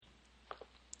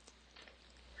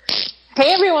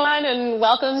Hey everyone, and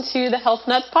welcome to the Health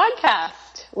Nuts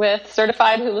podcast with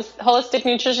certified holistic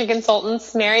nutrition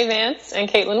consultants Mary Vance and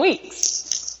Caitlin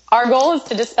Weeks. Our goal is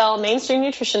to dispel mainstream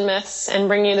nutrition myths and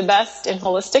bring you the best in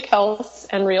holistic health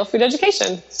and real food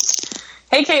education.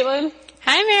 Hey Caitlin.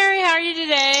 Hi Mary, how are you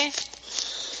today?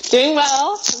 Doing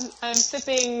well. I'm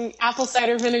sipping apple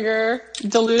cider vinegar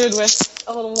diluted with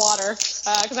a little water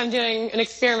because I'm doing an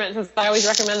experiment, since I always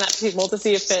recommend that to people to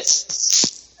see if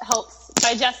it helps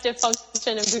digestive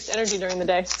function and boost energy during the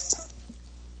day.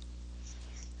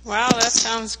 Wow, that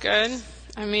sounds good.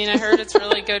 I mean, I heard it's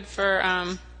really good for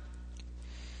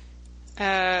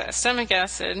stomach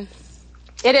acid.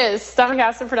 It is. Stomach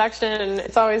acid production, and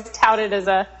it's always touted as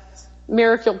a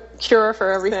miracle cure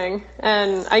for everything.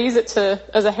 And I use it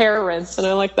as a hair rinse, and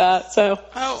I like that. So.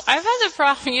 Oh, I've had the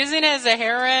problem using it as a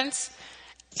hair rinse.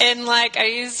 And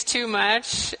I use too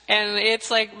much, and it's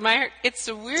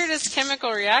the weirdest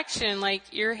chemical reaction.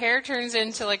 Your hair turns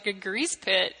into a grease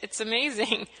pit. It's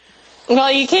amazing. Well,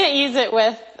 you can't use it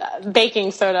with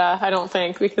baking soda, I don't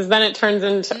think, because then it turns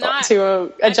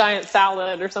into a giant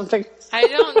salad or something. I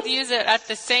don't use it at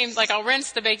the same, I'll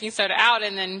rinse the baking soda out,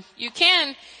 and then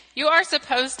you are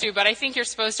supposed to, but I think you're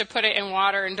supposed to put it in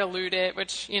water and dilute it,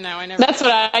 which, I never do. That's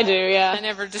what I do, yeah. I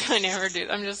never do.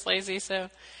 I'm just lazy, so.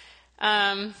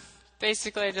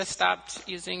 Basically I just stopped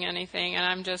using anything, and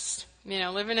I'm just,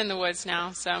 living in the woods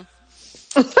now, so.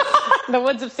 The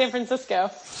woods of San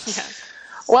Francisco. Yeah.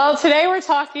 Well, today we're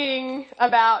talking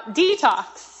about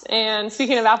detox. And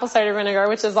speaking of apple cider vinegar,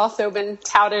 which has also been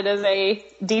touted as a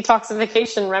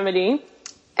detoxification remedy.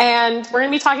 And we're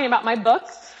going to be talking about my book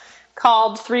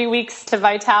called 3 Weeks to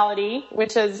Vitality,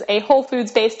 which is a whole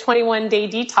foods-based 21-day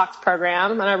detox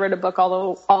program. And I wrote a book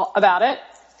all about it.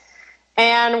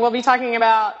 And we'll be talking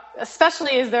about,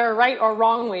 especially, is there a right or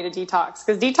wrong way to detox?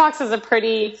 Because detox is a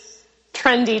pretty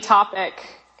trendy topic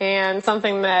and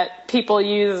something that people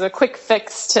use as a quick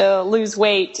fix to lose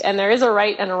weight. And there is a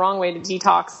right and a wrong way to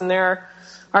detox. And there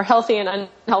are healthy and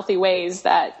unhealthy ways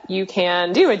that you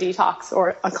can do a detox,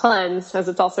 or a cleanse, as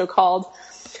it's also called.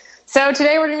 So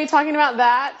today we're going to be talking about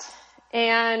that.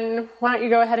 And why don't you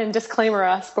go ahead and disclaimer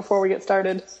us before we get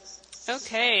started?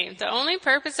 Okay. The only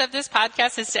purpose of this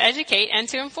podcast is to educate and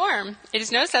to inform. It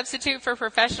is no substitute for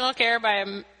professional care by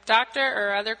a doctor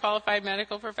or other qualified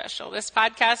medical professional. This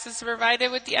podcast is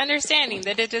provided with the understanding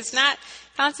that it does not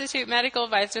constitute medical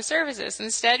advice or services.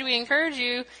 Instead, we encourage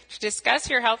you to discuss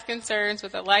your health concerns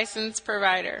with a licensed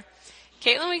provider.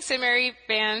 Caitlin Weeks and Mary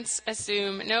Vance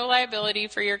assume no liability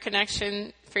for your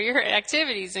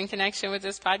activities in connection with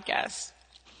this podcast.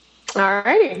 All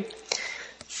righty.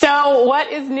 So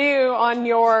what is new on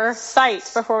your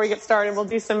site before we get started? We'll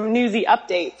do some newsy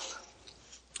updates.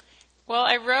 Well,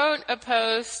 I wrote a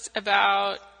post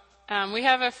about, we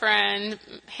have a friend,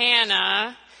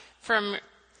 Hannah, from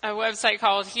a website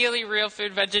called Healy Real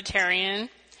Food Vegetarian.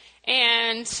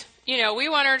 And, we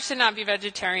want her to not be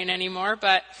vegetarian anymore,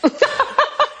 but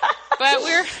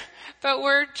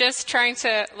we're just trying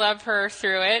to love her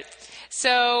through it.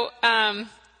 So,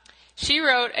 she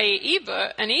wrote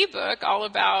an ebook all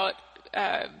about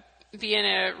being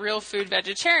a real food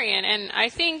vegetarian. And I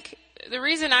think the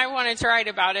reason I wanted to write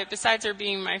about it, besides her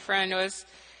being my friend, was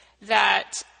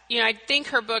that, I think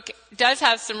her book does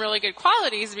have some really good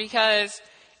qualities, because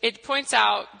it points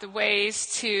out the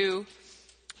ways to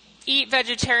eat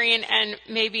vegetarian and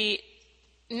maybe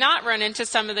not run into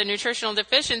some of the nutritional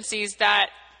deficiencies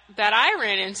that I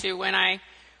ran into when I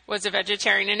was a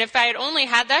vegetarian. And if I had only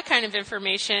had that kind of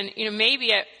information,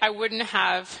 maybe I wouldn't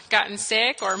have gotten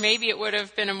sick, or maybe it would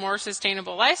have been a more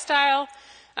sustainable lifestyle.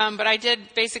 But I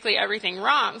did basically everything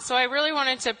wrong. So I really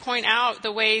wanted to point out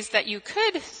the ways that you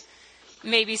could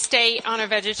maybe stay on a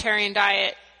vegetarian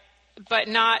diet, but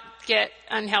not get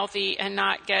unhealthy and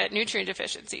not get nutrient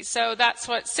deficiencies. So that's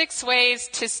what 6 ways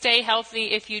to stay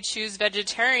healthy if you choose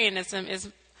vegetarianism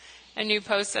is a new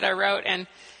post that I wrote. And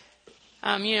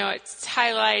it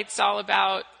highlights all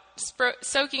about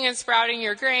soaking and sprouting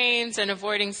your grains and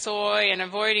avoiding soy and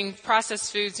avoiding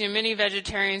processed foods. Many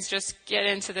vegetarians just get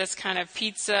into this kind of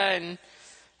pizza and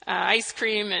ice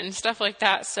cream and stuff like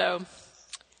that. So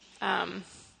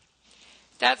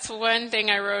that's one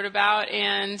thing I wrote about.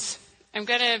 And I'm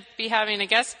going to be having a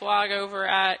guest blog over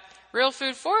at Real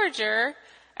Food Forager.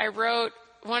 I wrote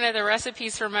one of the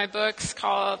recipes for my books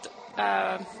called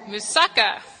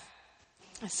moussaka.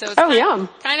 So it's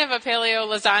kind of a paleo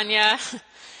lasagna,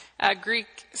 Greek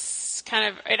kind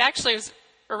of, it actually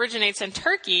originates in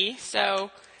Turkey.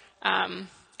 So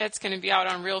it's going to be out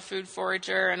on Real Food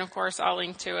Forager. And of course, I'll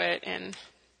link to it. And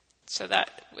so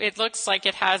that it looks like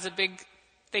it has a big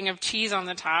thing of cheese on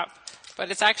the top,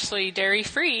 but it's actually dairy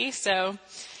free. So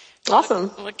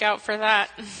Awesome. Look out for that.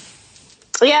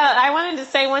 Yeah, I wanted to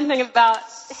say one thing about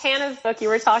Hannah's book you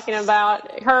were talking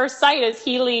about. Her site is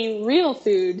Healy Real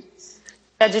Food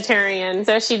Vegetarian.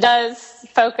 So she does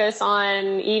focus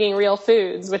on eating real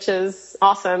foods, which is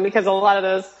awesome because a lot of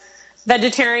those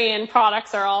vegetarian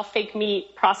products are all fake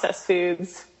meat processed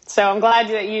foods. So I'm glad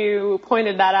that you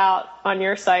pointed that out on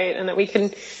your site and that we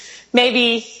can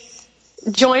maybe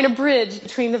join a bridge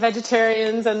between the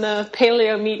vegetarians and the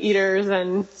paleo meat eaters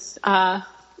and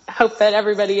hope that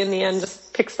everybody in the end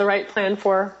just picks the right plan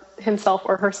for himself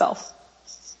or herself.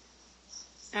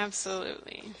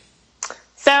 Absolutely.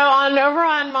 So over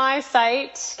on my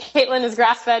site, Caitlin is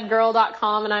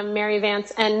grassfedgirl.com and I'm Mary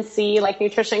Vance NC, like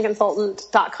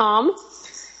nutritionconsultant.com.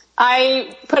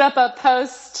 I put up a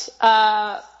post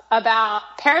about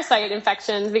parasite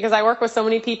infections because I work with so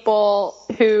many people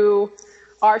who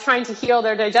are trying to heal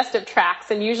their digestive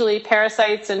tracts, and usually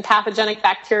parasites and pathogenic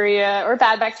bacteria or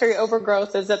bad bacteria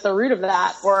overgrowth is at the root of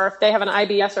that, or if they have an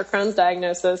IBS or Crohn's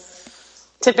diagnosis,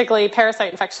 typically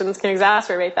parasite infections can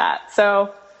exacerbate that.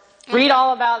 So read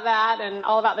all about that and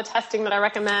all about the testing that I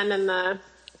recommend and the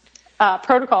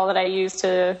protocol that I use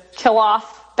to kill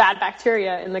off bad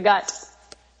bacteria in the gut.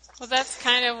 Well, that's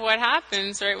kind of what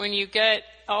happens, right? When you get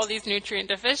all these nutrient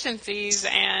deficiencies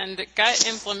and gut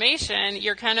inflammation,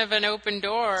 you're kind of an open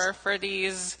door for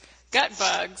these gut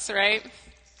bugs, right?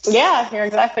 Yeah, you're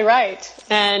exactly right.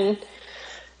 And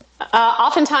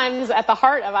oftentimes at the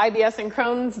heart of IBS and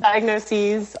Crohn's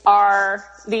diagnoses are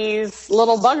these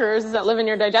little buggers that live in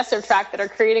your digestive tract that are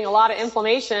creating a lot of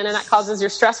inflammation, and that causes your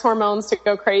stress hormones to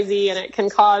go crazy, and it can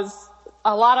cause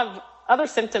a lot of other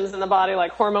symptoms in the body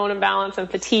like hormone imbalance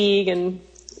and fatigue, and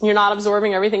you're not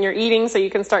absorbing everything you're eating, so you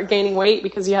can start gaining weight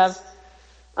because you have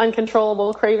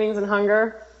uncontrollable cravings and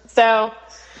hunger. So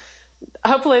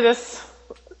hopefully this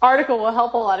article will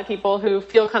help a lot of people who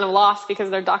feel kind of lost because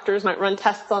their doctors might run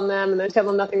tests on them and they tell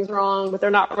them nothing's wrong, but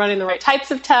they're not running the right types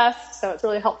of tests. So it's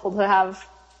really helpful to have,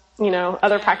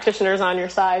 other practitioners on your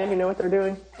side if you know what they're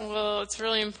doing. Well, it's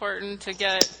really important to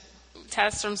get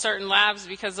tests from certain labs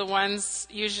because the ones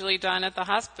usually done at the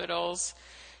hospitals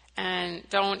and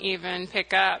don't even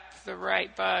pick up the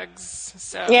right bugs.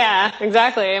 So yeah,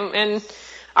 exactly. And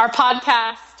our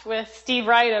podcast with Steve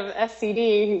Wright of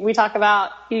SCD, we talk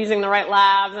about using the right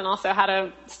labs and also how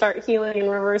to start healing and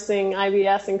reversing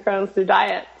IBS and Crohn's through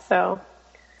diet. So,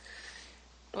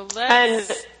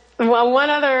 one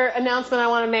other announcement I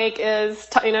want to make is,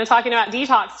 talking about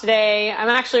detox today. I'm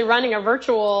actually running a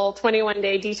virtual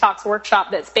 21-day detox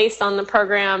workshop that's based on the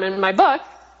program in my book,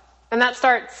 and that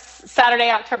starts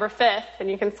Saturday, October 5th, and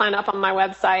you can sign up on my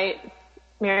website,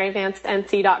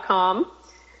 maryvancenc.com.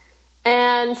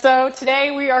 And so today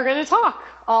we are going to talk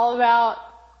all about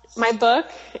my book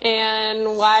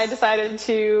and why I decided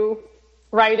to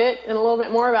write it and a little bit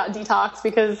more about detox,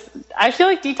 because I feel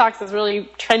like detox is really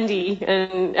trendy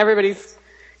and everybody's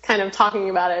kind of talking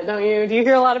about it, don't you? Do you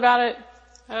hear a lot about it?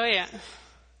 Oh, yeah.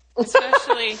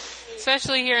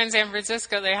 Especially here in San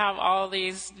Francisco, they have all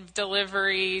these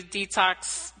delivery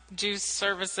detox juice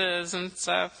services and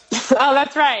stuff. Oh,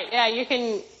 that's right. Yeah, you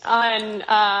can, on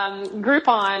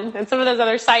Groupon and some of those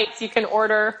other sites, you can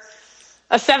order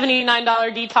a $79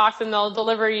 detox and they'll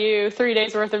deliver you 3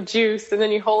 days worth of juice, and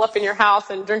then you hole up in your house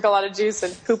and drink a lot of juice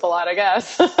and poop a lot, I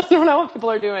guess. I don't know what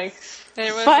people are doing.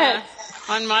 There was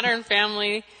on Modern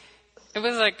Family, it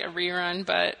was like a rerun,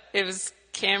 but it was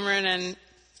Cameron and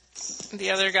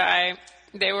the other guy.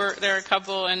 They were a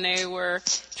couple and they were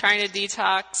trying to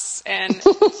detox, and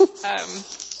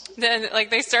then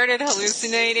they started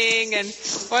hallucinating, and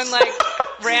one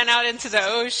ran out into the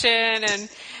ocean, and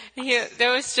it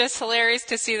was just hilarious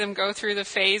to see them go through the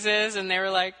phases, and they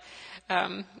were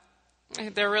one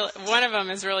of them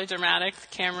is really dramatic.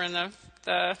 Cameron,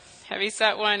 the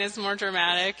heavyset one, is more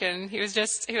dramatic, and he was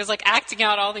acting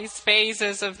out all these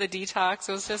phases of the detox.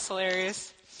 It was just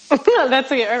hilarious.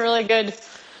 That's a really good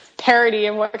parody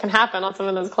of what can happen on some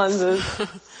of those cleanses.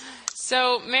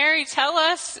 So, Mary, tell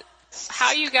us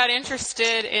how you got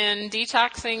interested in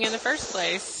detoxing in the first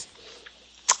place.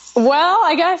 Well,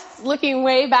 I guess looking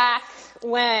way back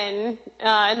when,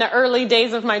 in the early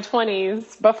days of my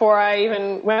 20s, before I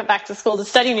even went back to school to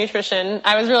study nutrition,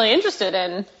 I was really interested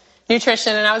in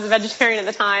nutrition, and I was a vegetarian at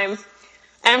the time.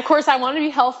 And of course, I wanted to be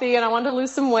healthy and I wanted to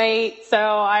lose some weight, so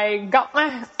I got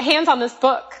my hands on this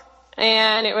book,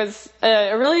 and it was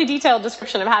a really detailed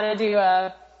description of how to do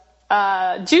a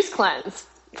juice cleanse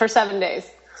for 7 days.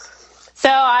 So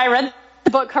I read the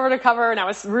book cover to cover, and I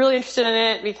was really interested in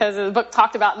it because the book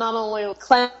talked about not only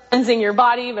cleansing your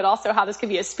body, but also how this could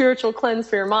be a spiritual cleanse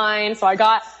for your mind. So I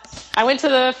went to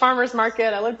the farmer's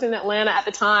market. I lived in Atlanta at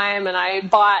the time, and I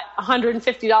bought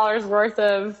 $150 worth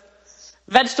of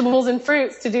vegetables and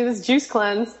fruits to do this juice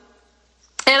cleanse.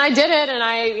 And I did it, and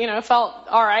I, felt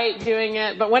all right doing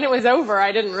it. But when it was over,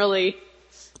 I didn't really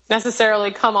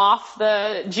necessarily come off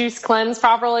the juice cleanse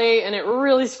properly, and it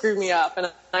really screwed me up. And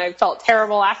I felt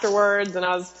terrible afterwards, and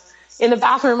I was in the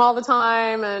bathroom all the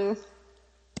time. And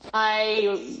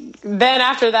then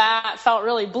after that felt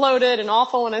really bloated and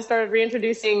awful when I started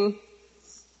reintroducing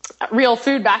real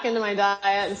food back into my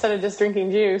diet instead of just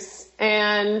drinking juice.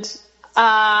 And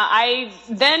I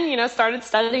then, started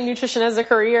studying nutrition as a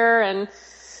career and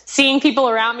seeing people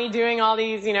around me doing all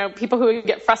these, people who would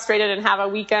get frustrated and have a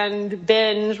weekend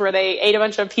binge where they ate a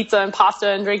bunch of pizza and pasta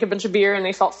and drank a bunch of beer and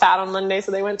they felt fat on Monday.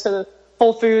 So they went to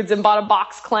Whole Foods and bought a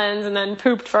box cleanse and then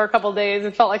pooped for a couple of days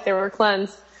and felt like they were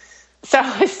cleansed. So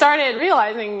I started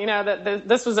realizing, that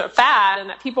this was a fad and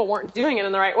that people weren't doing it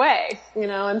in the right way,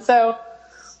 and so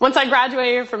once I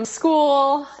graduated from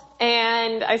school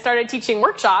and I started teaching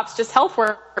workshops, just health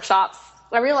workshops,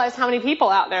 I realized how many people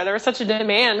out there was such a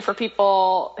demand for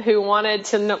people who wanted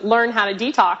to learn how to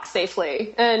detox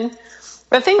safely. And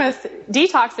the thing with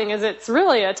detoxing is it's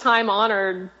really a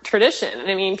time-honored tradition.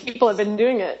 I mean, people have been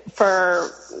doing it for,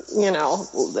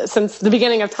 since the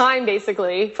beginning of time,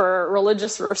 basically, for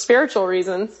religious or spiritual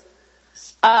reasons.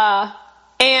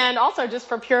 And also just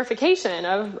for purification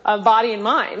of body and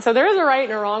mind. So there is a right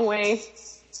and a wrong way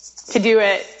to do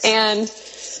it. And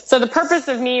so the purpose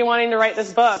of me wanting to write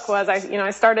this book was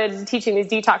I started teaching these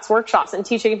detox workshops and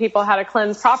teaching people how to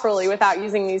cleanse properly without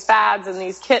using these fads and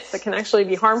these kits that can actually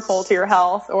be harmful to your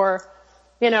health, or,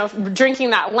 drinking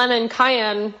that lemon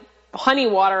cayenne honey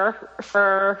water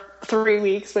for 3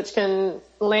 weeks, which can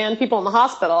land people in the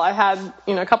hospital. I had,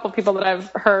 a couple of people that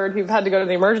I've heard who've had to go to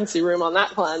the emergency room on that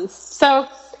cleanse. So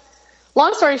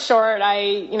long story short,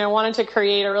 I, wanted to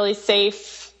create a really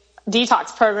safe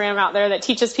detox program out there that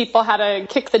teaches people how to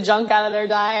kick the junk out of their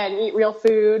diet and eat real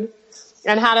food,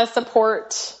 and how to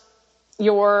support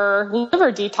your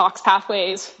liver detox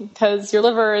pathways, because your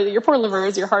poor liver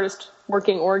is your hardest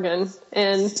working organ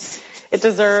and it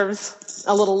deserves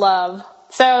a little love.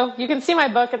 So you can see my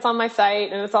book. It's on my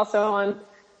site, and it's also on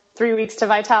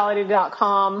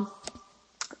 3weekstovitality.com.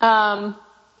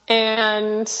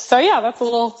 And so, yeah, that's a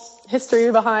little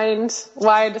history behind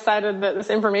why I decided that this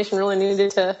information really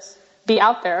needed to be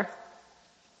out there.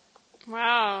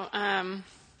 Wow.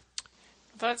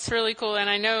 That's really cool. And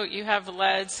I know you have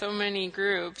led so many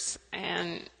groups,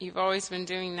 and you've always been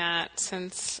doing that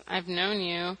since I've known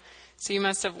you. So you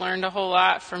must have learned a whole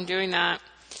lot from doing that.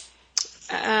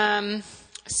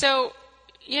 So,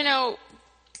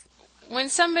 when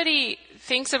somebody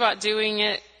thinks about doing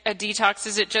a detox,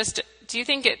 is it just, do you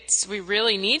think we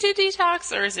really need to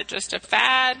detox, or is it just a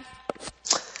fad?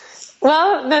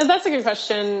 Well, that's a good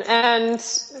question. And,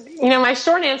 my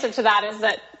short answer to that is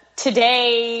that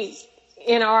today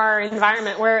in our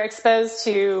environment, we're exposed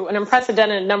to an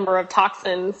unprecedented number of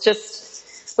toxins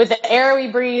just with the air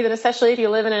we breathe, and especially if you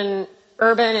live in an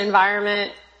urban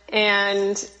environment,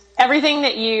 and everything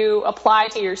that you apply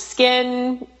to your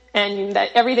skin and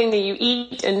that everything that you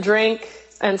eat and drink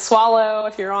and swallow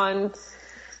if you're on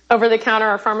over-the-counter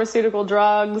or pharmaceutical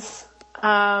drugs,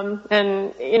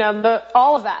 and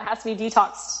all of that has to be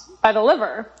detoxed by the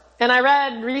liver. And I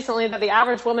read recently that the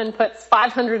average woman puts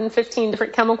 515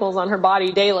 different chemicals on her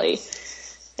body daily,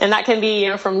 and that can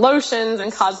be from lotions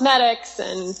and cosmetics,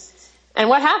 and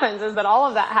what happens is that all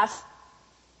of that has,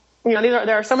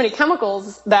 there are so many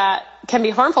chemicals that can be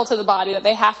harmful to the body that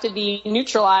they have to be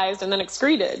neutralized and then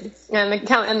excreted, and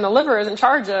the liver is in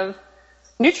charge of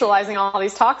neutralizing all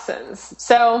these toxins.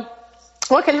 So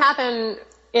what can happen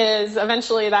is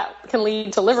eventually that can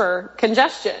lead to liver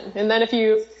congestion. And then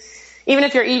even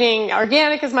if you're eating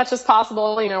organic as much as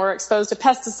possible, we're exposed to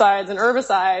pesticides and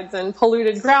herbicides and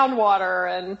polluted groundwater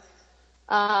and,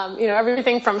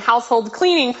 everything from household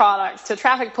cleaning products to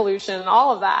traffic pollution,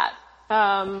 all of that.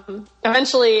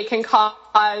 Eventually it can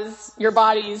cause your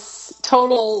body's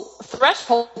total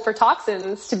threshold for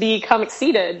toxins to become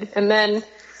exceeded. And then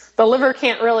the liver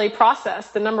can't really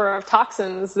process the number of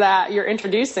toxins that you're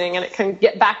introducing, and it can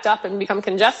get backed up and become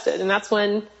congested. And that's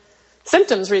when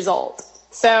symptoms result.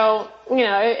 So,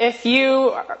 if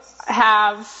you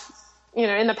have,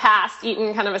 in the past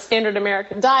eaten kind of a standard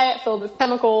American diet filled with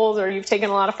chemicals, or you've taken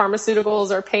a lot of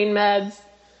pharmaceuticals or pain meds,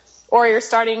 or you're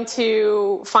starting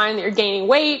to find that you're gaining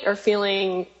weight or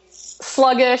feeling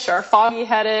sluggish or foggy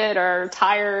headed or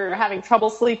tired or having trouble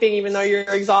sleeping even though you're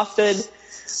exhausted,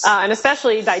 and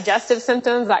especially digestive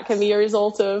symptoms that can be a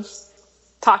result of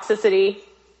toxicity.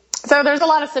 So there's a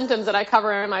lot of symptoms that I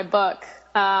cover in my book,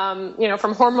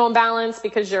 from hormone balance,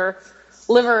 because your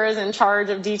liver is in charge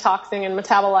of detoxing and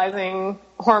metabolizing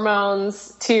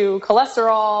hormones, to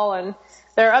cholesterol, and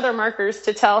there are other markers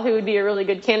to tell who would be a really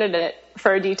good candidate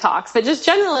for a detox. But just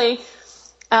generally,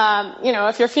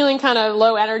 if you're feeling kind of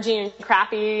low energy and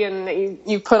crappy and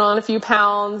you put on a few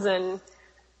pounds and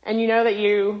you know that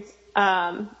you,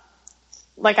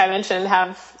 like I mentioned,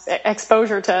 have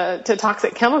exposure to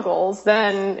toxic chemicals,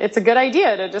 then it's a good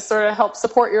idea to just sort of help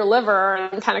support your liver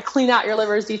and kind of clean out your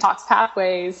liver's detox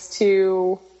pathways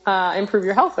to improve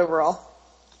your health overall.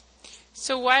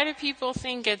 So why do people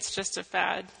think it's just a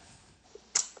fad?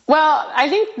 Well, I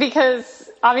think because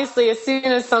obviously as soon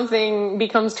as something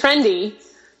becomes trendy,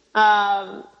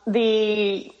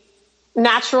 the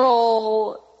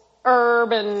natural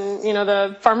herb and,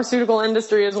 the pharmaceutical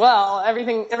industry as well,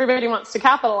 everybody wants to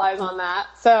capitalize on that.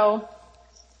 So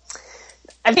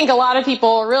I think a lot of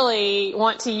people really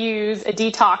want to use a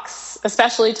detox,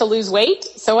 especially to lose weight.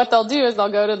 So what they'll do is they'll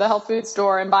go to the health food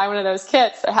store and buy one of those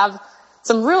kits that have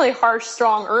some really harsh,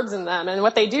 strong herbs in them. And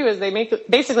what they do is they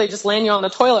basically just land you on the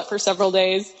toilet for several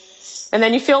days, and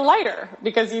then you feel lighter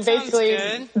because you've basically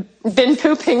been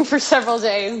pooping for several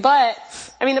days. But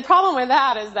the problem with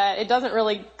that is that it doesn't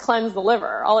really cleanse the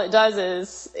liver. All it does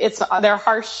is they're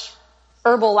harsh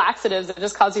herbal laxatives that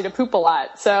just cause you to poop a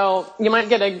lot. So you might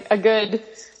get a good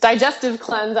digestive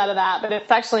cleanse out of that, but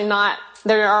it's actually not.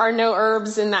 There are no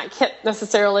herbs in that kit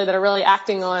necessarily that are really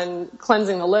acting on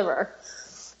cleansing the liver.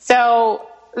 So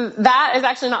that is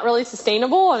actually not really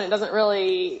sustainable, and it doesn't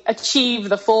really achieve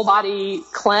the full body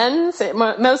cleanse. It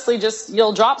mostly just,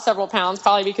 you'll drop several pounds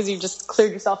probably because you've just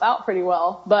cleared yourself out pretty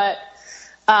well. But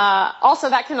also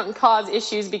that can cause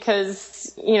issues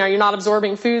because, you're not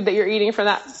absorbing food that you're eating for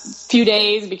that few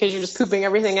days because you're just pooping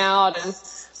everything out.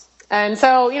 And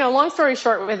so, long story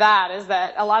short with that is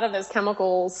that a lot of those a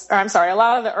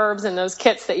lot of the herbs in those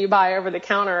kits that you buy over the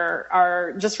counter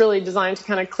are just really designed to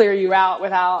kind of clear you out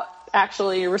without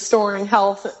actually restoring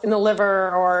health in the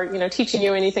liver or, teaching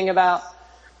you anything about,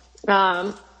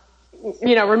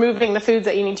 removing the foods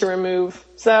that you need to remove.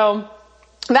 So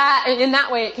that, in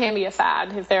that way, it can be a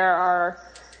fad if there are,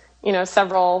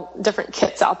 several different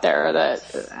kits out there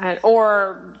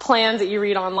or plans that you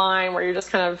read online where you're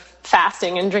just kind of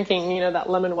fasting and drinking, that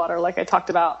lemon water like I talked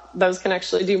about. Those can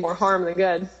actually do more harm than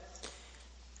good.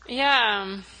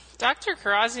 Yeah. Dr.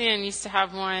 Karazian used to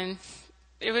have one.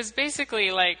 It was basically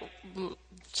like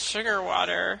sugar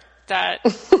water that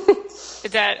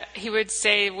that he would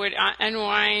say would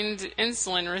unwind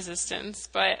insulin resistance,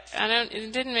 but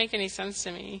it didn't make any sense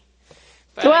to me.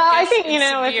 But well, I think,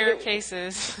 severe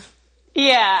cases.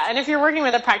 Yeah, and if you're working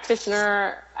with a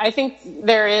practitioner, I think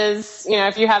there is,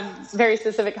 if you have very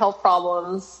specific health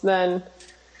problems, then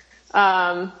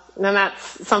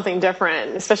that's something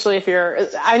different. Especially if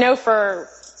I know for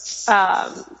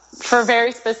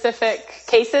very specific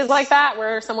cases like that,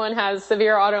 where someone has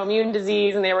severe autoimmune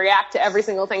disease and they react to every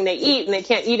single thing they eat, and they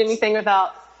can't eat anything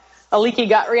without a leaky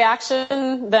gut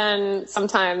reaction, then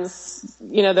sometimes,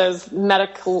 those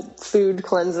medical food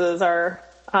cleanses are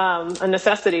a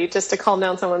necessity just to calm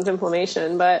down someone's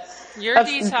inflammation. But your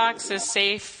detox is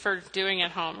safe for doing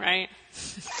at home, right?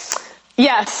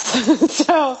 Yes.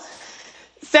 So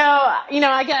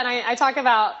again, I talk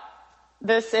about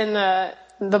this in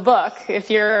the book. If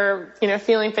you're,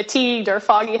 feeling fatigued or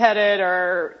foggy headed,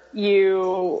 or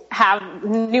you have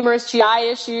numerous GI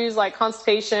issues like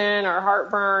constipation or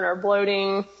heartburn or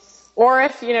bloating, or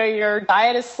if, your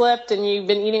diet has slipped and you've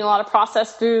been eating a lot of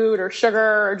processed food or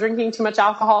sugar or drinking too much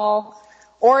alcohol,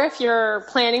 or if you're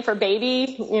planning for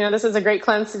baby, this is a great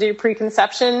cleanse to do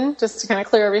preconception, just to kind of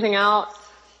clear everything out.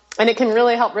 And it can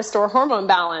really help restore hormone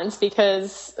balance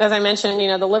because, as I mentioned,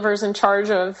 the liver's in charge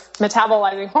of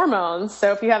metabolizing hormones.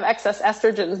 So if you have excess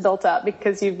estrogens built up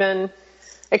because you've been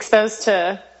exposed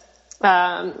to,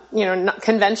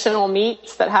 conventional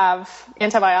meats that have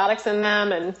antibiotics in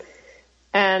them,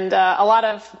 and a lot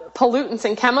of pollutants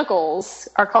and chemicals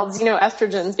are called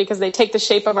xenoestrogens because they take the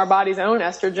shape of our body's own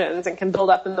estrogens and can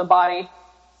build up in the body.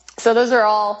 So those are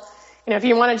all, if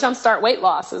you want to jumpstart weight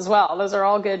loss as well, those are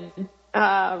all good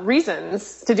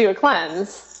reasons to do a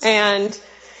cleanse. And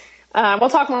we'll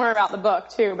talk more about the book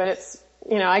too, but it's,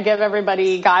 I give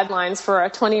everybody guidelines for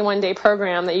a 21-day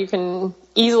program that you can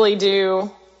easily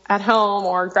do at home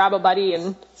or grab a buddy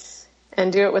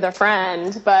and do it with a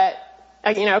friend. But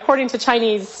according to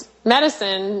Chinese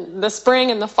medicine, the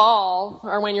spring and the fall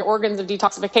are when your organs of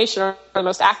detoxification are the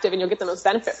most active and you'll get the most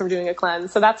benefit from doing a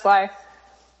cleanse. So that's why,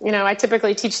 I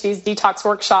typically teach these detox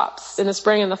workshops in the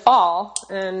spring and the fall.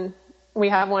 And we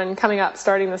have one coming up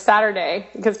starting this Saturday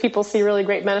because people see really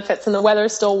great benefits and the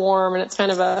weather's still warm and it's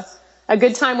kind of a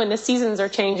good time when the seasons are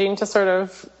changing to sort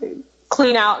of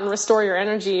clean out and restore your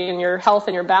energy and your health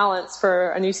and your balance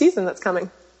for a new season that's coming.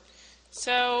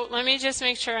 So let me just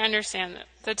make sure I understand that.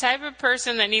 The type of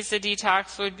person that needs the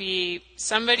detox would be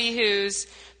somebody who's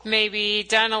maybe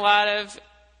done a lot of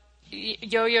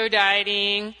yo-yo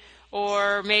dieting,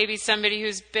 or maybe somebody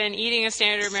who's been eating a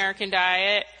standard American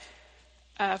diet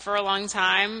for a long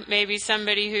time, maybe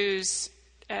somebody who's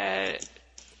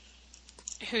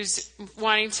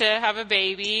wanting to have a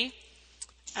baby,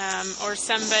 or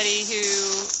somebody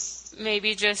who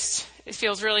maybe just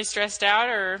feels really stressed out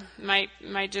or might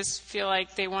just feel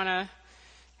like they want to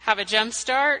have a jump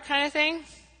start kind of thing?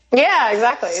 Yeah,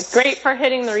 exactly. It's great for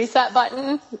hitting the reset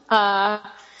button.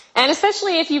 And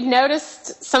especially if you've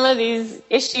noticed some of these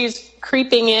issues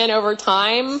creeping in over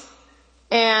time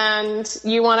and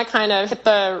you want to kind of hit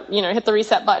the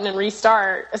reset button and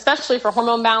restart, especially for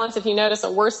hormone balance. If you notice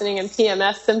a worsening in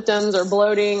PMS symptoms or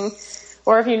bloating,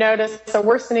 or if you notice a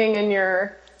worsening in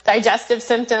your digestive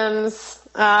symptoms,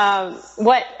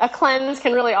 what a cleanse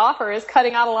can really offer is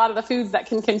cutting out a lot of the foods that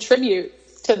can contribute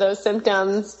to those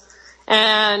symptoms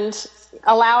and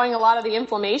allowing a lot of the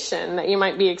inflammation that you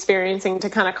might be experiencing to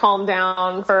kind of calm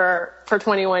down for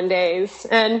 21 days.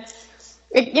 And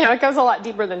it goes a lot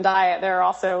deeper than diet. There are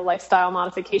also lifestyle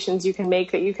modifications you can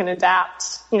make that you can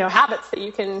adapt, habits that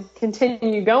you can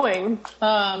continue going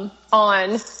on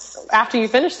after you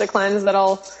finish the cleanse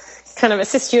that'll kind of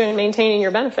assist you in maintaining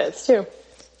your benefits too.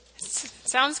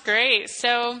 Sounds great.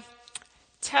 So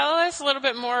tell us a little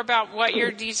bit more about what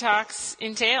your detox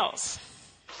entails.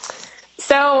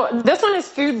 So this one is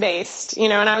food-based,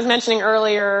 and I was mentioning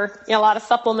earlier, a lot of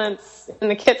supplements in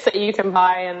the kits that you can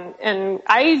buy, and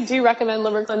I do recommend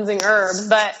liver cleansing herbs,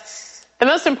 but the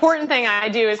most important thing I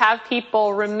do is have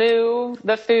people remove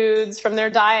the foods from their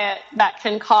diet that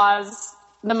can cause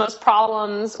the most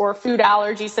problems or food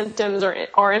allergy symptoms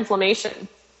or inflammation.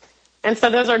 And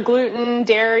so those are gluten,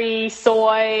 dairy,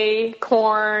 soy,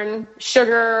 corn,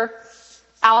 sugar,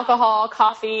 alcohol,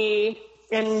 coffee,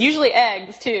 and usually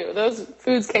eggs too. Those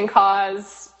foods can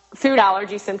cause food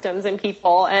allergy symptoms in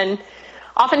people. And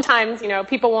oftentimes,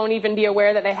 people won't even be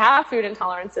aware that they have food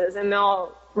intolerances, and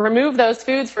they'll remove those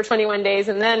foods for 21 days.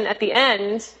 And then at the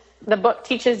end, the book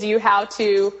teaches you how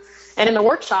to, and in the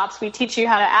workshops, we teach you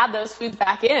how to add those foods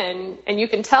back in, and you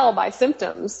can tell by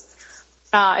symptoms.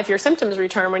 If your symptoms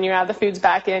return when you add the foods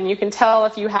back in, you can tell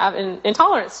if you have an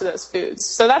intolerance to those foods.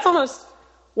 So that's almost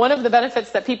one of the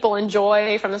benefits that people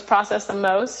enjoy from this process the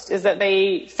most, is that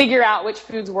they figure out which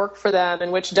foods work for them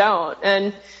and which don't.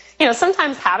 And,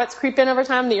 sometimes habits creep in over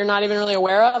time that you're not even really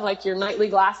aware of, like your nightly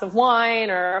glass of wine,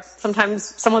 or sometimes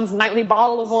someone's nightly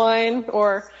bottle of wine,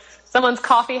 or someone's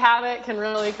coffee habit can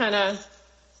really kind of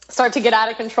start to get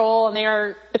out of control,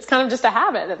 and it's kind of just a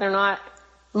habit that they're not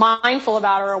mindful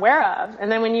about or aware of. And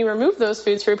then when you remove those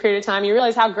foods for a period of time, you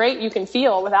realize how great you can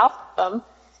feel without them.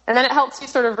 And then it helps you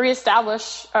sort of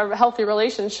reestablish a healthy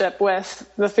relationship with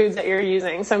the foods that you're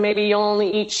using. So maybe you'll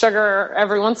only eat sugar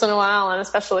every once in a while on a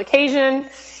special occasion.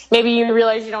 Maybe you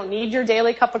realize you don't need your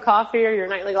daily cup of coffee or your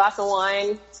nightly glass of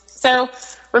wine. So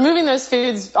removing those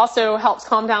foods also helps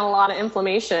calm down a lot of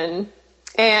inflammation.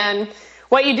 And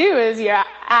what you do is you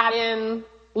add in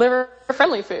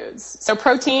liver-friendly foods. So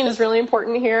protein is really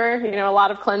important here. A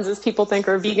lot of cleanses people think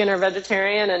are vegan or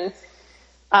vegetarian,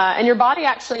 and your body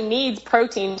actually needs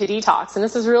protein to detox. And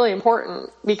this is really important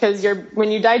because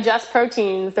when you digest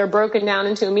proteins, they're broken down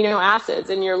into amino acids,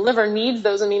 and your liver needs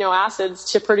those amino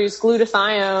acids to produce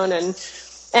glutathione and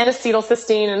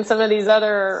N-acetylcysteine and some of these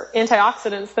other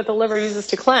antioxidants that the liver uses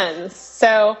to cleanse.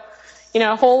 So,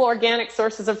 whole organic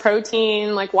sources of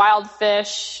protein like wild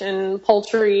fish and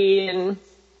poultry and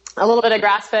a little bit of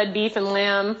grass-fed beef and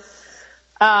lamb.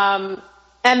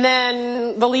 And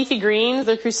then the leafy greens,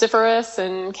 the cruciferous,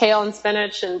 and kale and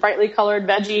spinach and brightly colored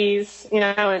veggies.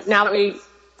 Now that we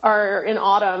are in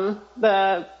autumn,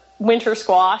 the winter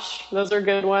squash, those are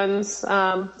good ones.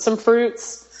 Some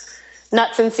fruits,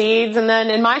 nuts and seeds. And then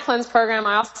in my cleanse program,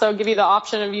 I also give you the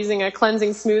option of using a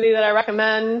cleansing smoothie that I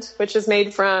recommend, which is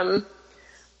made from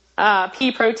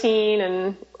pea protein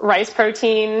and rice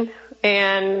protein.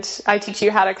 And I teach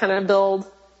you how to kind of build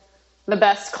the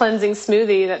best cleansing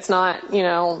smoothie that's not,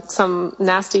 some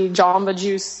nasty Jamba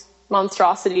Juice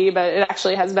monstrosity, but it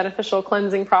actually has beneficial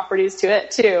cleansing properties to it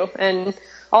too. And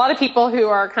a lot of people who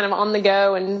are kind of on the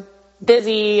go and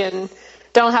busy and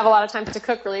don't have a lot of time to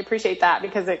cook really appreciate that,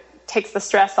 because it takes the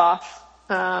stress off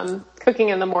cooking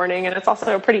in the morning, and it's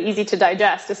also pretty easy to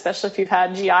digest, especially if you've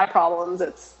had GI problems.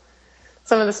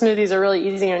 Some of the smoothies are really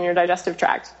easy on your digestive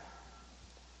tract.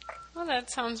 Well, that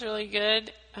sounds really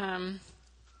good.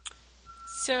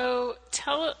 So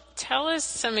tell us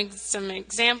some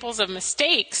examples of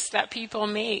mistakes that people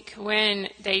make when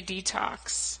they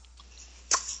detox.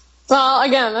 Well,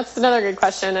 again, that's another good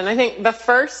question. And I think the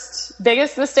first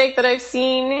biggest mistake that I've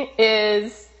seen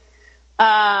is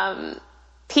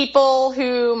people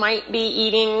who might be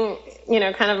eating,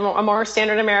 kind of a more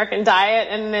standard American diet,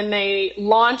 and then they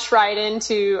launch right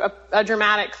into a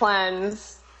dramatic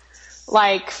cleanse.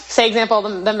 Like, say, example,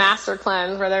 the master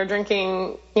cleanse, where they're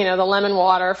drinking, the lemon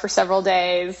water for several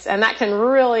days. And that can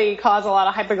really cause a lot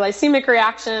of hypoglycemic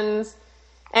reactions.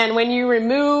 And when you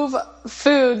remove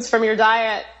foods from your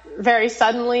diet very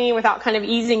suddenly without kind of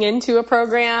easing into a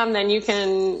program, then you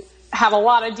can have a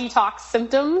lot of detox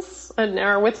symptoms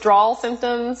or withdrawal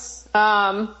symptoms,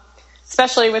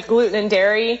 especially with gluten and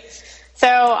dairy. So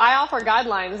I offer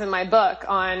guidelines in my book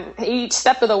on each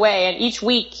step of the way, and each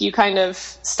week you kind of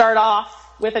start off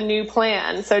with a new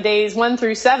plan. So days 1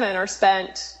 through 7 are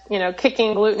spent,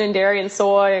 kicking gluten and dairy and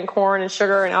soy and corn and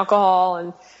sugar and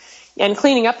alcohol and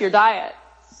cleaning up your diet.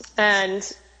 And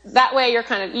that way you're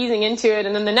kind of easing into it.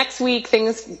 And then the next week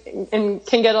things can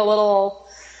get a little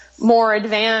more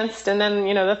advanced. And then,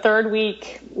 the third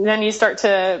week, then you start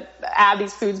to add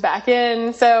these foods back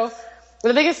in. So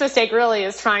the biggest mistake really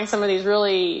is trying some of these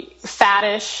really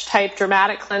faddish type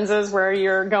dramatic cleanses where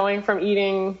you're going from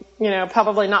eating,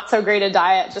 probably not so great a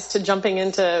diet just to jumping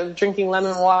into drinking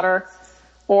lemon water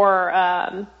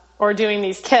or doing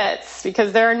these kits,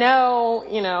 because there are no,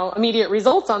 immediate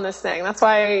results on this thing. That's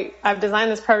why I've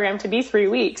designed this program to be 3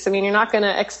 weeks. I mean, you're not going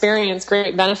to experience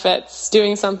great benefits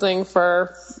doing something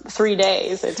for 3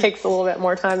 days. It takes a little bit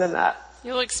more time than that.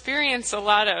 You'll experience a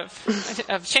lot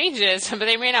of changes, but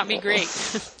they may not be great.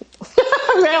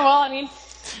 Yeah, well, I mean,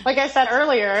 like I said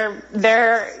earlier,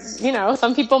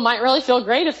 some people might really feel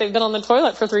great if they've been on the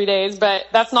toilet for 3 days, but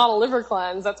that's not a liver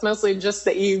cleanse. That's mostly just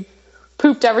that you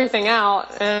pooped everything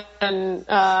out, and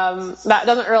that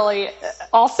doesn't really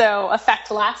also affect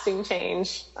lasting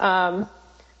change,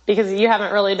 because you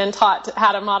haven't really been taught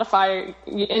how to modify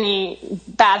any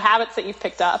bad habits that you've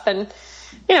picked up. And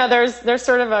there's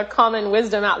sort of a common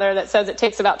wisdom out there that says it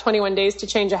takes about 21 days to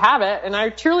change a habit. And I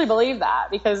truly believe that,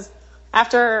 because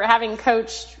after having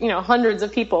coached, hundreds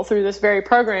of people through this very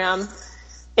program,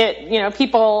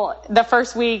 people, the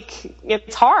first week,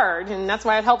 it's hard. And that's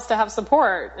why it helps to have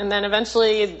support. And then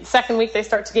eventually the second week they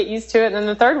start to get used to it. And then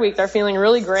the third week they're feeling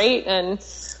really great. And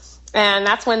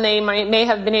that's when they may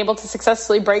have been able to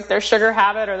successfully break their sugar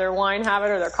habit or their wine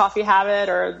habit or their coffee habit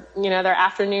or, their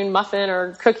afternoon muffin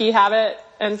or cookie habit.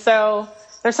 And so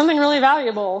there's something really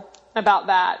valuable about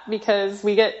that, because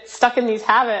we get stuck in these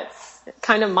habits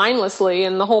kind of mindlessly.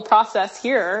 And the whole process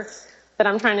here that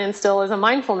I'm trying to instill is a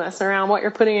mindfulness around what you're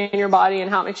putting in your body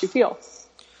and how it makes you feel.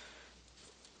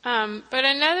 But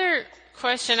another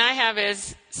question I have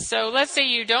is, so let's say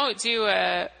you don't do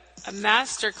a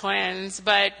master cleanse,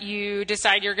 but you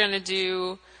decide you're going to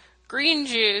do green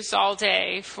juice all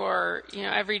day for,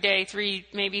 every day,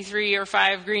 maybe 3 or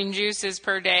 5 green juices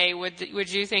per day.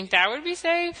 Would you think that would be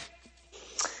safe?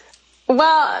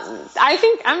 Well, I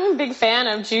think I'm a big fan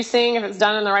of juicing if it's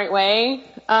done in the right way.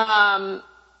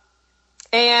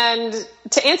 And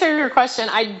to answer your question,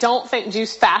 I don't think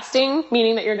juice fasting,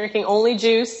 meaning that you're drinking only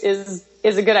juice, is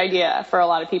a good idea for a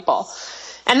lot of people.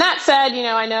 And that said,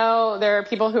 I know there are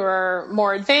people who are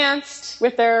more advanced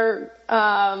with their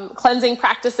cleansing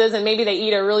practices, and maybe they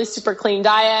eat a really super clean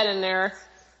diet and they're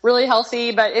really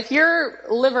healthy. But if your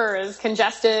liver is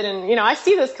congested, and, I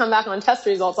see this come back on test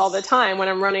results all the time when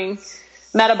I'm running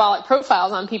metabolic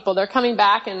profiles on people. They're coming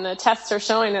back and the tests are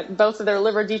showing that both of their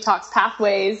liver detox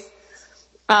pathways,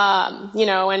 and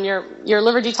your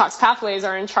liver detox pathways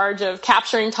are in charge of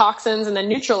capturing toxins and then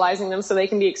neutralizing them so they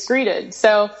can be excreted.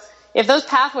 So if those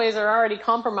pathways are already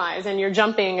compromised and you're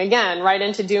jumping, again, right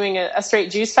into doing a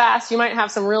straight juice fast, you might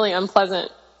have some really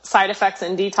unpleasant side effects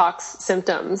and detox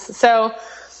symptoms. So,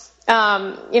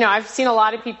 I've seen a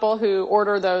lot of people who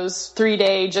order those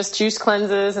 3-day just juice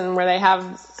cleanses, and where they have,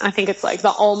 I think it's like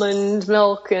the almond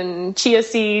milk and chia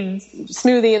seed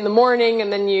smoothie in the morning,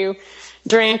 and then you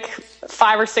drink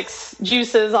 5 or 6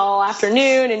 juices all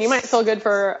afternoon, and you might feel good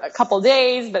for a couple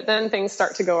days, but then things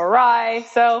start to go awry.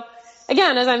 So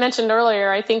again, as I mentioned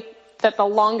earlier, I think that the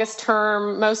longest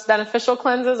term, most beneficial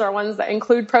cleanses are ones that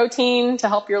include protein to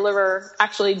help your liver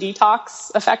actually detox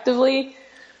effectively.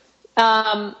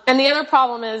 And the other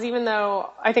problem is, even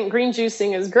though I think green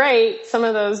juicing is great, some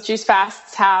of those juice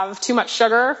fasts have too much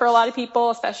sugar for a lot of people,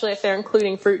 especially if they're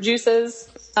including fruit juices.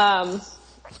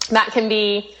 That can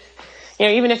be,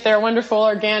 even if they're wonderful,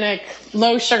 organic,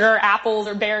 low sugar apples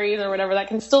or berries or whatever, that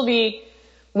can still be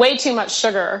way too much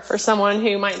sugar for someone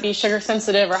who might be sugar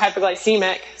sensitive or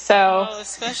hypoglycemic. So, well,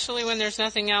 especially when there's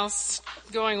nothing else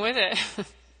going with it.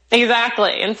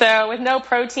 Exactly. And so with no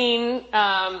protein,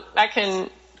 that can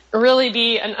really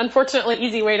be an unfortunately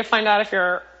easy way to find out if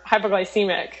you're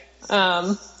hypoglycemic.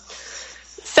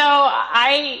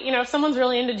 If someone's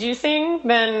really into juicing,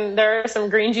 then there are some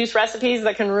green juice recipes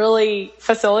that can really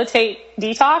facilitate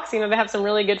detox. They have some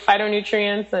really good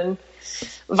phytonutrients and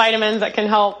vitamins that can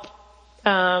help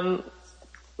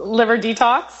liver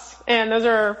detox. And those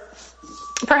are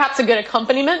perhaps a good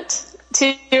accompaniment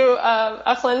to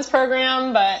a cleanse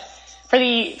program, but for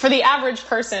the average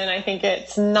person, I think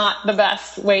it's not the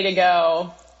best way to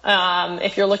go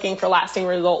if you're looking for lasting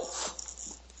results.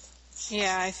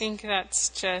 Yeah, I think that's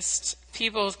just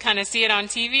people kind of see it on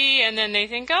TV and then they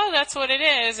think, oh, that's what it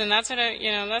is, and that's what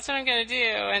that's what I'm going to do,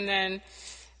 and then,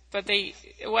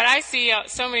 what I see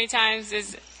so many times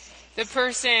is the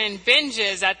person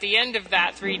binges at the end of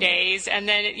that 3 days, and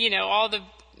then all the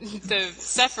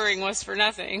suffering was for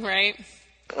nothing, right?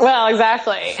 Well,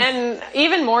 exactly. And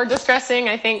even more distressing,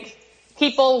 I think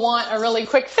people want a really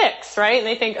quick fix, right? And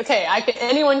they think, okay,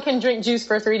 anyone can drink juice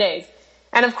for 3 days.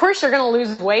 And of course you're going to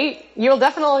lose weight. You'll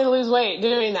definitely lose weight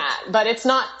doing that. But it's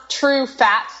not true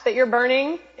fat that you're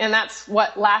burning. And that's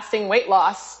what lasting weight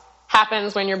loss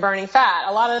happens when you're burning fat.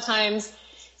 A lot of the times,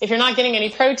 if you're not getting any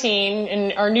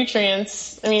protein or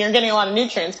nutrients, you're getting a lot of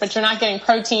nutrients, but you're not getting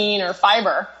protein or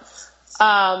fiber.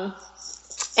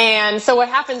 And so what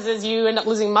happens is you end up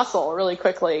losing muscle really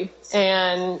quickly,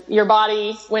 and your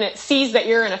body, when it sees that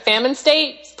you're in a famine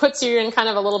state, puts you in kind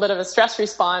of a little bit of a stress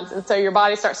response. And so your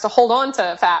body starts to hold on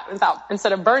to fat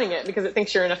instead of burning it because it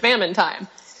thinks you're in a famine time.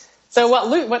 So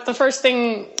what the first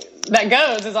thing that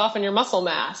goes is often your muscle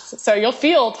mass. So you'll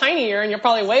feel tinier and you'll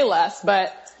probably weigh less,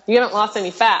 but you haven't lost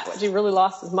any fat. What you really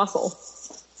lost is muscle.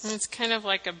 It's kind of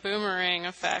like a boomerang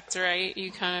effect, right?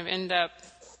 You kind of end up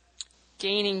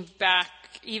gaining back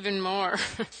even more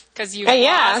because you've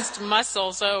lost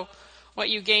muscle. So what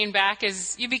you gain back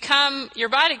is your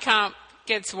body comp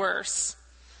gets worse.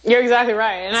 You're exactly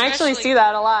right. And I actually see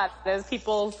that a lot, as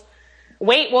people's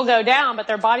weight will go down, but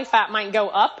their body fat might go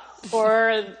up,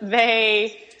 or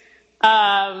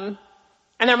and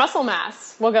their muscle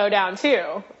mass will go down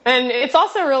too. And it's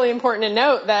also really important to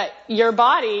note that your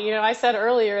body, I said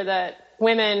earlier that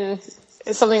women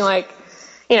is something like,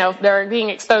 they're being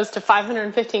exposed to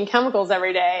 515 chemicals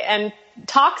every day, and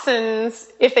toxins,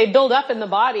 if they build up in the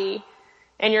body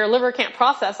and your liver can't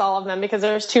process all of them because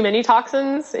there's too many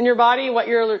toxins in your body, what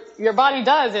your body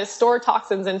does is store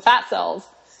toxins in fat cells.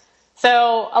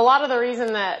 So a lot of the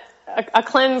reason that a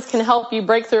cleanse can help you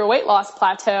break through a weight loss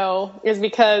plateau is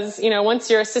because, once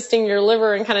you're assisting your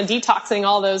liver and kind of detoxing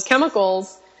all those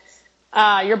chemicals,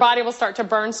 your body will start to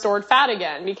burn stored fat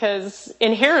again, because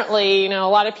inherently, a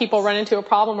lot of people run into a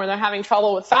problem where they're having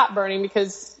trouble with fat burning,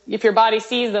 because if your body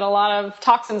sees that a lot of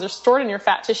toxins are stored in your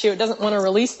fat tissue, it doesn't want to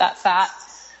release that fat,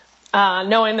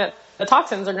 knowing that the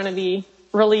toxins are going to be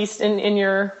released in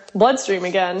your bloodstream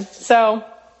again. So,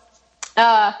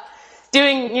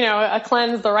 doing, a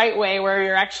cleanse the right way, where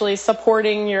you're actually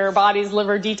supporting your body's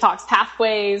liver detox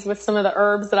pathways with some of the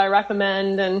herbs that I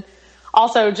recommend, and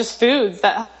also just foods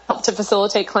that help to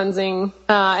facilitate cleansing,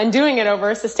 and doing it over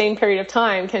a sustained period of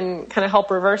time can kind of help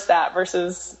reverse that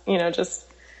versus, just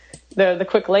the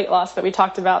quick weight loss that we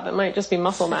talked about that might just be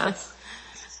muscle mass.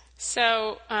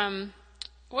 So,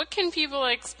 what can people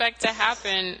expect to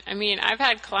happen? I've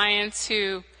had clients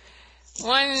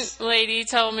one lady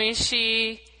told me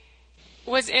she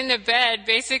was in the bed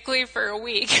basically for a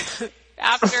week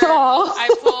after I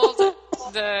pulled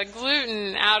the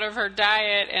gluten out of her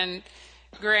diet and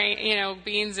grain,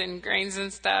 beans and grains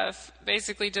and stuff,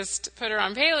 basically just put her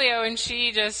on paleo, and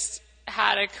she just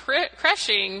had a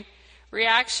crushing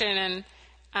reaction.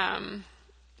 And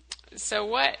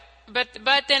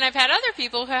but then I've had other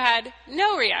people who had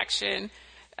no reaction.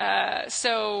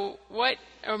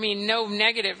 No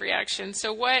negative reaction.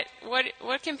 So what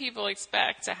can people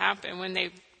expect to happen when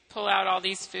they pull out all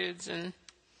these foods? And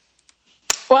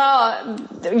well,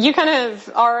 you kind of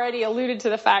already alluded to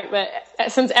the fact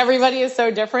that since everybody is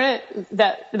so different,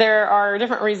 that there are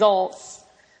different results.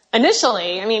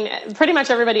 Initially, pretty much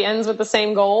everybody ends with the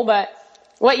same goal, but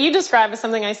what you describe is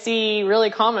something I see really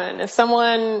common. If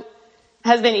someone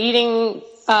has been eating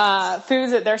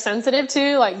foods that they're sensitive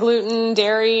to, like gluten,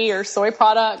 dairy, or soy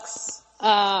products,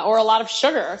 or a lot of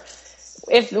sugar,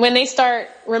 when they start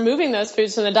removing those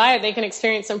foods from the diet, they can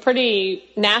experience some pretty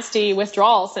nasty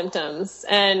withdrawal symptoms.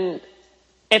 And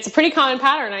it's a pretty common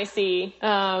pattern I see.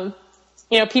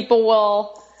 People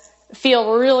will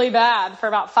feel really bad for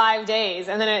about 5 days.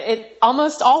 And then it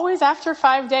almost always after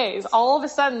 5 days, all of a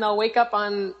sudden they'll wake up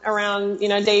on around,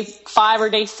 day 5 or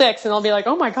day 6, and they'll be like,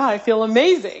 oh my God, I feel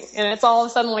amazing. And it's all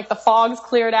of a sudden like the fog's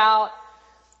cleared out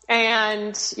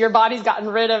and your body's gotten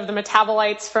rid of the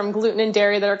metabolites from gluten and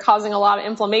dairy that are causing a lot of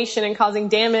inflammation and causing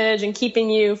damage and keeping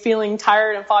you feeling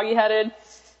tired and foggy headed.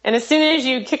 And as soon as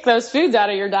you kick those foods out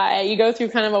of your diet, you go through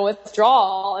kind of a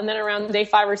withdrawal, and then around day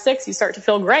 5 or 6, you start to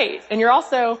feel great. And you're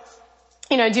also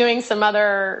doing some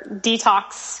other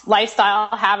detox lifestyle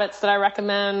habits that I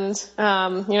recommend,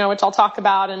 which I'll talk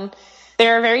about. And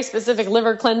there are very specific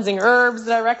liver cleansing herbs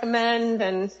that I recommend.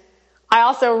 And I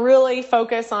also really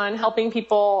focus on helping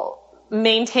people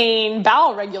maintain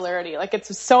bowel regularity. Like,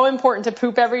 it's so important to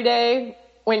poop every day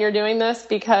when you're doing this,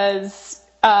 because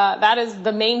that is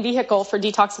the main vehicle for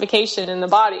detoxification in the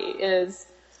body is,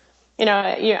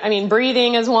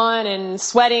 breathing is one, and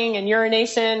sweating and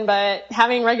urination, but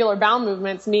having regular bowel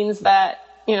movements means that,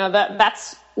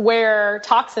 that's where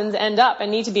toxins end up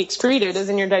and need to be excreted, is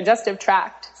in your digestive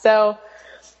tract. So,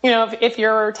 if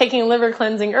you're taking liver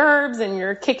cleansing herbs and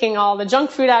you're kicking all the junk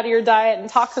food out of your diet and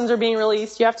toxins are being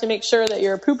released, you have to make sure that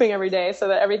you're pooping every day so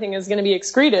that everything is going to be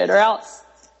excreted, or else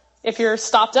if you're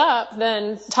stopped up,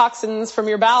 then toxins from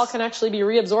your bowel can actually be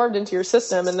reabsorbed into your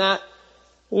system, and that,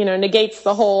 negates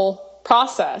the whole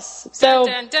process. So,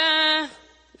 dun, dun,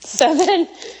 dun.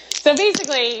 So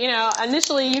basically,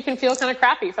 initially you can feel kind of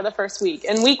crappy for the first week.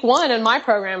 And week 1 in my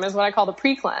program is what I call the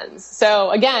pre-cleanse.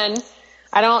 So again,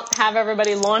 I don't have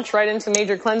everybody launch right into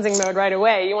major cleansing mode right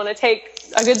away. You want to take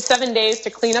a good 7 days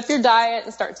to clean up your diet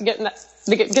and start to get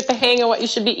the hang of what you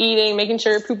should be eating, making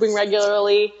sure you're pooping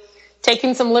regularly,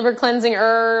 taking some liver cleansing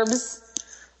herbs,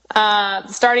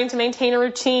 starting to maintain a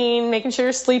routine, making sure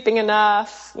you're sleeping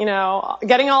enough,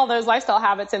 getting all those lifestyle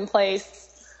habits in place.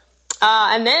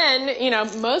 And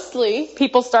then, mostly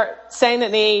people start saying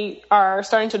that they are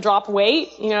starting to drop weight.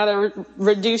 They're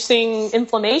reducing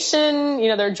inflammation,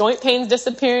 their joint pain's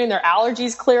disappearing, their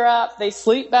allergies clear up, they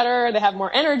sleep better, they have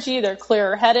more energy, they're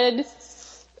clearer headed.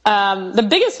 The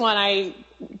biggest one I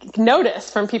notice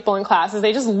from people in class is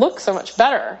they just look so much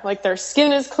better. Like, their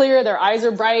skin is clear, their eyes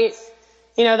are bright.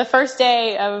 The first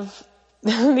day of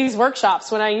these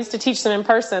workshops, when I used to teach them in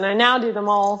person, I now do them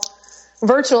all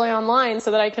virtually online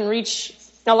so that I can reach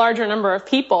a larger number of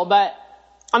people. But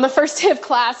on the first day of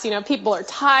class, people are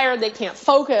tired, they can't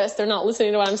focus, they're not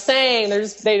listening to what I'm saying,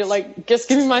 just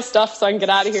give me my stuff so I can get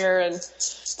out of here and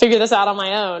figure this out on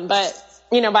my own. But,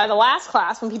 by the last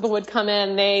class, when people would come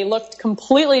in, they looked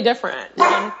completely different.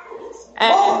 And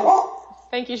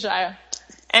thank you, Shia.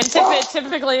 And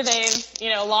typically they've,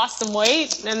 lost some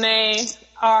weight, and they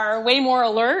are way more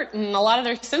alert, and a lot of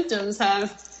their symptoms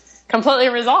have completely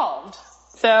resolved.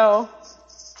 So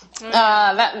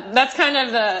that's kind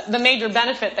of the major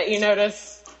benefit that you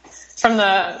notice from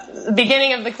the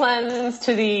beginning of the cleanse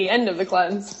to the end of the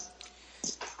cleanse.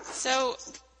 So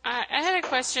I had a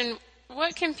question.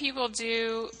 What can people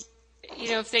do,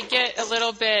 if they get a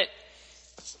little bit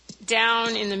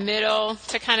down in the middle,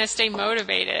 to kind of stay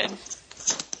motivated?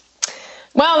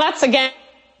 Well,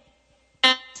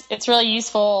 it's really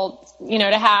useful,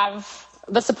 to have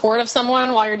the support of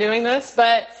someone while you're doing this.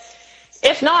 But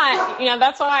if not,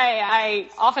 that's why I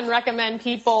often recommend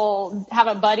people have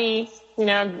a buddy,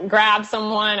 grab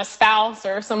someone, a spouse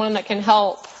or someone that can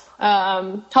help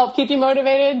keep you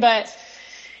motivated. But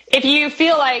if you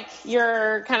feel like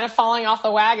you're kind of falling off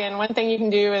the wagon, one thing you can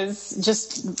do is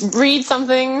just read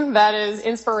something that is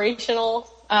inspirational.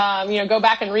 Go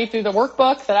back and read through the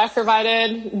workbook that I've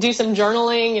provided, do some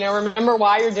journaling, remember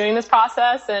why you're doing this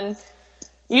process. And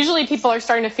usually people are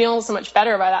starting to feel so much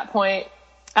better by that point.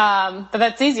 But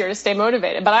that's easier to stay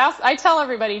motivated. But I tell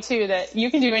everybody too that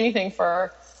you can do anything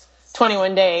for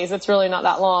 21 days. It's really not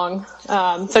that long.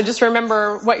 So just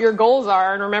remember what your goals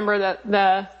are, and remember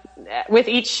that with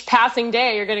each passing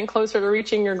day, you're getting closer to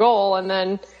reaching your goal. And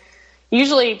then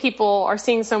usually people are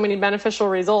seeing so many beneficial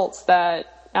results that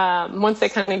once they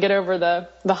kind of get over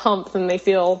the hump, then they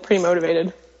feel pretty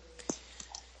motivated.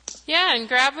 Yeah, and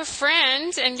grab a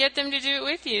friend and get them to do it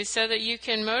with you so that you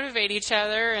can motivate each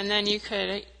other, and then you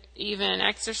could even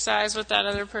exercise with that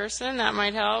other person. That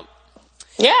might help.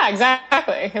 Yeah,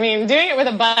 exactly. Doing it with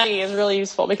a buddy is really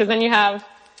useful, because then you have,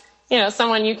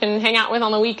 someone you can hang out with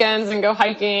on the weekends and go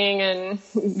hiking and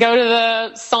go to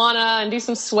the sauna and do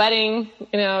some sweating,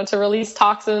 to release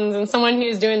toxins, and someone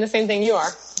who's doing the same thing you are.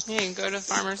 Yeah, you can go to the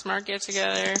farmer's market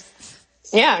together.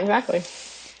 Yeah, exactly.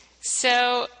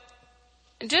 So, I had a question. What can people do, if they get a little bit down in the middle, to kind of stay motivated? Well, that's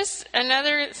just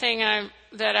another thing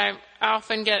that I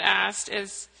often get asked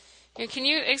is, can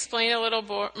you explain a little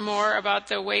more about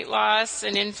the weight loss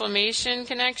and inflammation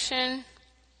connection?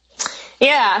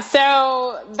 Yeah,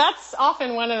 so that's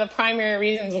often one of the primary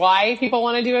reasons why people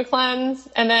want to do a cleanse.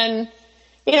 And then,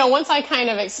 once I kind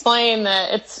of explain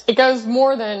that it goes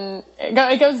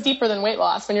deeper than weight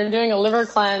loss. When you're doing a liver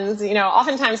cleanse,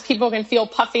 oftentimes people can feel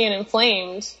puffy and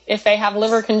inflamed if they have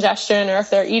liver congestion or if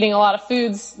they're eating a lot of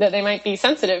foods that they might be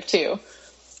sensitive to.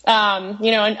 And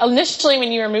initially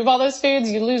when you remove all those foods,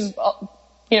 you lose,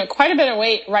 quite a bit of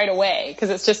weight right away because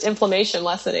it's just inflammation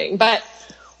lessening. But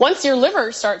once your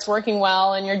liver starts working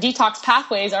well and your detox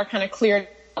pathways are kind of cleared,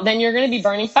 then you're going to be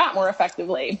burning fat more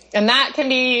effectively. And that can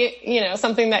be,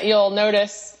 something that you'll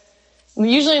notice.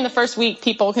 Usually in the first week,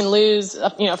 people can lose,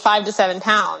 5 to 7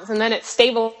 pounds, and then it's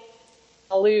stable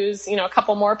to lose, a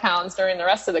couple more pounds during the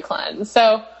rest of the cleanse.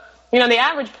 So, the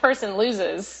average person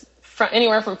loses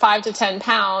anywhere from 5 to 10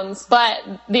 pounds. But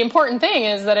the important thing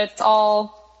is that it's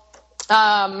all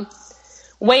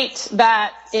weight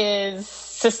that is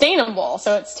sustainable.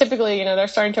 So it's typically, they're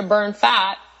starting to burn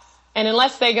fat. And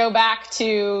unless they go back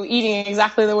to eating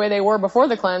exactly the way they were before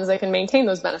the cleanse, they can maintain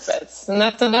those benefits. And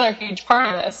that's another huge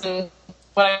part of this. And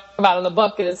what I talk about in the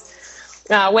book is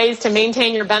ways to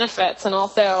maintain your benefits and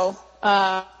also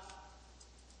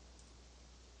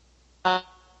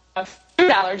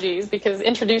food allergies, because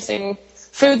introducing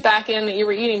food back in that you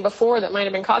were eating before that might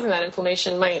have been causing that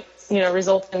inflammation might,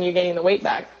 result in you gaining the weight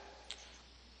back.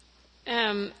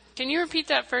 Can you repeat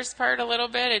that first part a little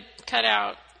bit? It cut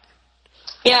out.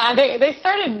 Yeah, they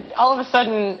started, all of a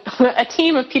sudden, a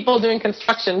team of people doing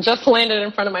construction just landed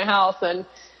in front of my house, and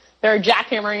they're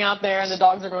jackhammering out there, and the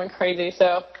dogs are going crazy.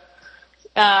 So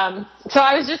I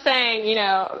was just saying,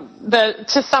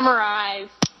 to summarize,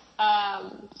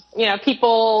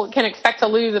 people can expect to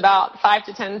lose about 5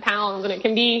 to 10 pounds, and it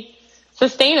can be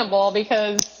sustainable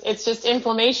because it's just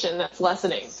inflammation that's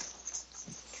lessening.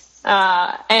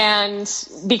 And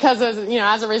because of,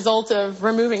 as a result of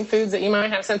removing foods that you might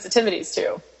have sensitivities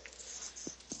to.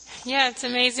 Yeah, it's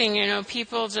amazing.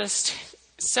 People just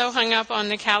so hung up on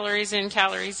the calories in,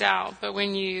 calories out. But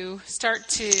when you start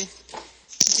to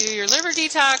do your liver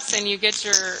detox and you get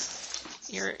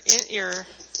your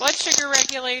blood sugar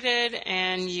regulated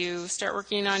and you start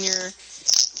working on your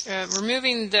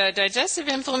removing the digestive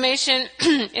inflammation,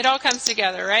 it all comes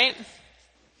together, right?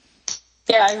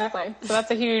 Yeah, exactly. So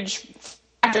that's a huge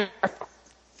factor.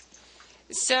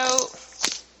 So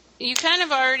you kind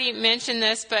of already mentioned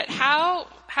this, but how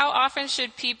often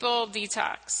should people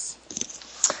detox?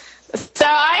 So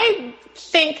I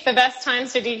think the best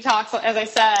times to detox, as I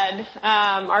said,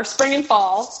 are spring and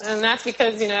fall. And that's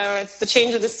because, it's the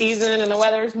change of the season and the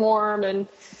weather's warm. And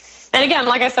again,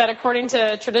 like I said, according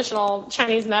to traditional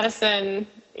Chinese medicine,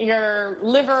 your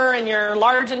liver and your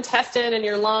large intestine and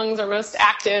your lungs are most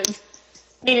active,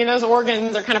 meaning those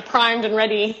organs are kind of primed and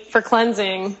ready for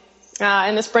cleansing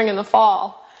in the spring and the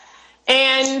fall.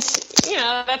 And,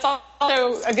 that's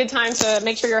also a good time to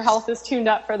make sure your health is tuned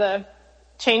up for the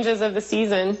changes of the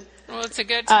season. Well, it's a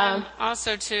good time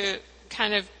also to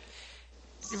kind of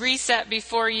reset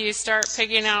before you start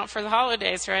pigging out for the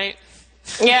holidays, right?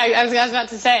 Yeah, I was about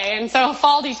to say. And so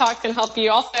fall detox can help you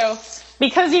also,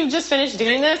 because you've just finished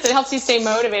doing this, it helps you stay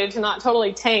motivated to not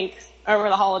totally tank over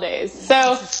the holidays.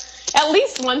 So at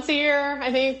least once a year,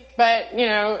 I think, but,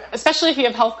 especially if you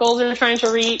have health goals you're trying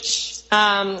to reach,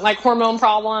 like hormone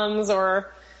problems,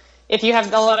 or if you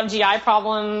have a lot of GI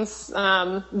problems,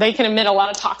 they can emit a lot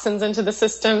of toxins into the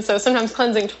system. So sometimes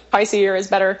cleansing twice a year is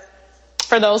better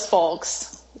for those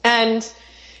folks. And,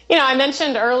 I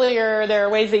mentioned earlier there are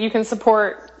ways that you can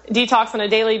support detox on a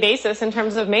daily basis in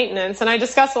terms of maintenance. And I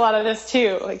discuss a lot of this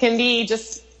too. It can be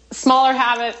just smaller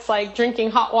habits like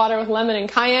drinking hot water with lemon and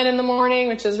cayenne in the morning,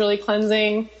 which is really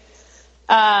cleansing,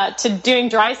 to doing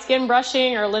dry skin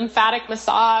brushing or lymphatic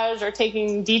massage, or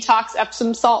taking detox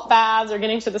Epsom salt baths, or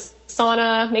getting to the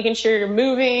sauna, making sure you're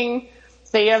moving,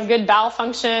 that you have good bowel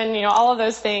function, all of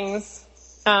those things,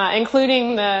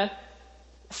 including the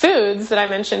foods that I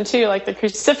mentioned too, like the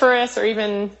cruciferous or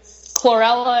even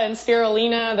chlorella and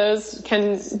spirulina. Those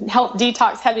can help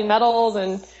detox heavy metals,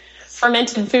 and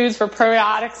fermented foods for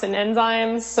probiotics and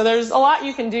enzymes. So there's a lot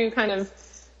you can do kind of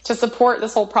to support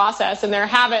this whole process. And there are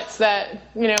habits that,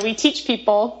 we teach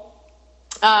people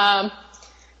that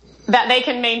they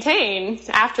can maintain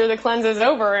after the cleanse is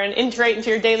over and integrate into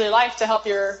your daily life to help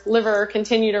your liver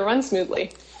continue to run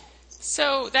smoothly.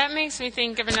 So that makes me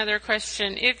think of another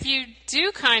question. If you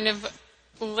do kind of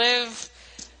live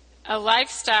a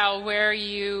lifestyle where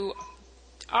you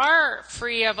are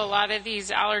free of a lot of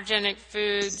these allergenic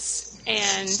foods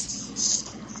and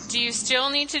do you still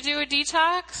need to do a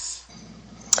detox?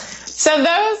 So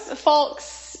those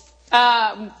folks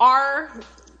are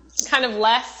kind of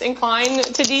less inclined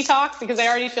to detox because they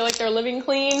already feel like they're living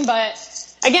clean. But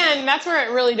again, that's where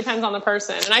it really depends on the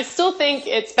person. And I still think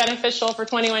it's beneficial for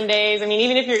 21 days. I mean,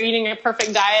 even if you're eating a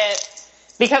perfect diet,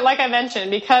 because like I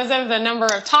mentioned, because of the number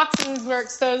of toxins we're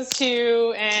exposed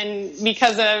to, and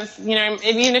because of,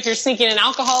 even if you're sneaking in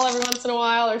alcohol every once in a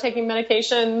while or taking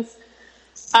medications,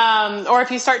 or if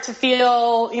you start to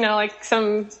feel, like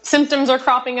some symptoms are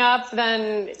cropping up,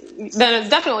 then it's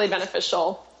definitely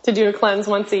beneficial to do a cleanse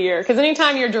once a year. Because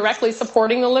anytime you're directly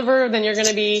supporting the liver, then you're going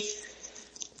to be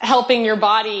helping your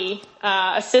body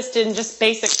assist in just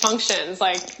basic functions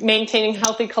like maintaining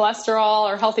healthy cholesterol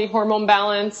or healthy hormone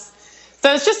balance.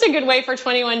 So it's just a good way for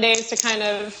 21 days to kind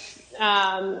of,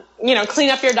 clean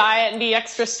up your diet and be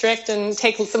extra strict and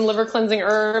take some liver cleansing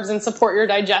herbs and support your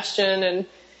digestion.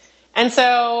 And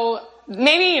so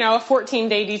maybe, a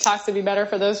 14-day detox would be better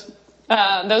for those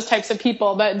types of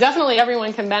people. But definitely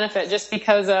everyone can benefit just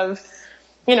because of,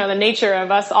 the nature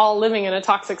of us all living in a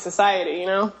toxic society,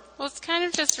 Well, it's kind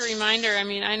of just a reminder. I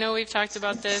mean, I know we've talked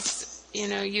about this.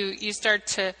 You start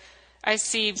to, I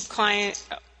see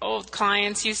old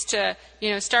clients used to,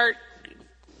 start,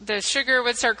 the sugar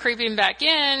would start creeping back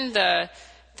in, the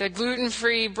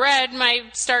gluten-free bread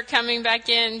might start coming back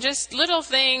in, just little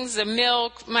things. The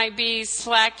milk might be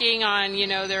slacking on,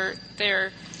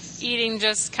 they're eating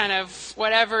just kind of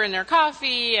whatever in their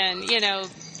coffee, and,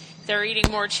 they're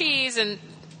eating more cheese, and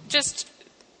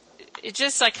it's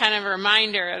just like kind of a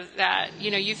reminder of that,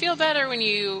 you feel better when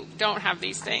you don't have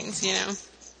these things,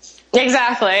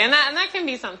 Exactly. And that can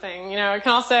be something, it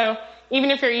can also, even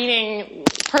if you're eating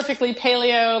perfectly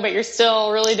paleo, but you're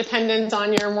still really dependent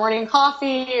on your morning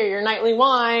coffee or your nightly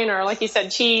wine, or like you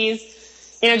said, cheese,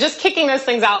 just kicking those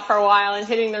things out for a while and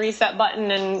hitting the reset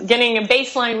button and getting a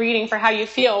baseline reading for how you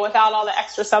feel without all the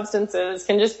extra substances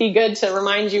can just be good to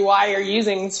remind you why you're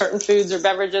using certain foods or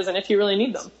beverages and if you really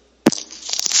need them.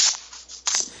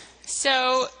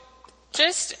 So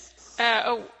just,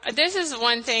 this is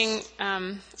one thing,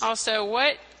 also,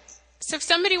 so if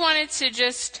somebody wanted to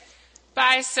just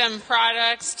buy some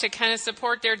products to kind of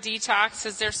support their detox,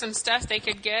 is there some stuff they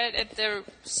could get at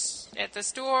the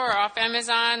store or off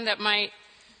Amazon that might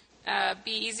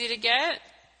be easy to get?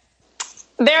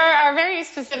 There are very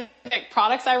specific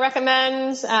products I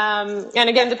recommend, and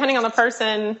again, depending on the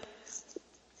person,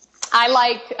 I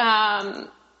like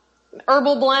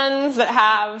herbal blends that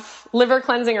have liver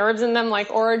cleansing herbs in them, like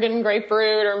Oregon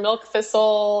grapefruit or milk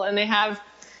thistle, and they have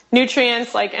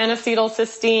nutrients like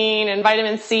N-acetylcysteine and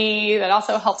vitamin C that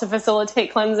also help to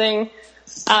facilitate cleansing.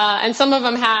 And some of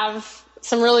them have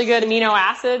some really good amino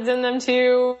acids in them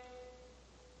too.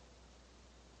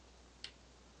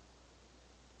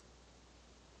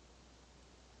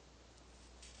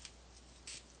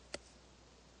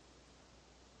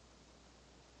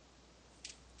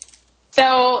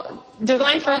 So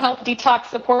Designed for Health detox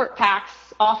support packs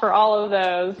offer all of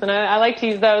those, and I like to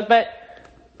use those. But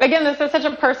again, this is such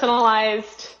a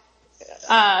personalized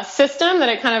system that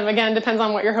it kind of, again, depends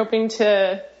on what you're hoping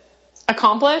to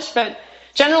accomplish. But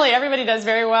generally, everybody does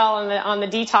very well on the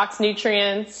detox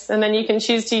nutrients, and then you can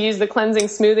choose to use the cleansing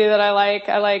smoothie that I like.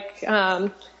 I like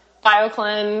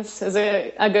BioCleanse is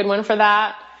a good one for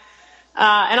that.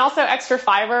 And also extra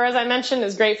fiber, as I mentioned,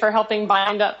 is great for helping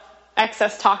bind up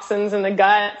excess toxins in the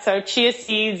gut. So chia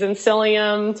seeds and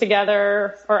psyllium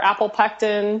together, or apple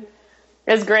pectin,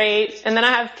 is great. And then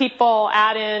I have people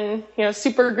add in,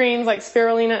 super greens like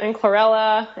spirulina and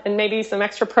chlorella, and maybe some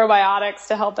extra probiotics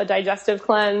to help a digestive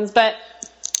cleanse. But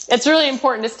it's really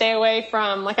important to stay away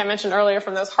from, like I mentioned earlier,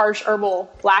 from those harsh herbal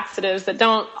laxatives that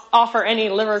don't offer any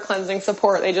liver cleansing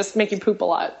support. They just make you poop a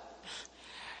lot.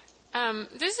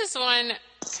 This is one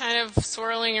kind of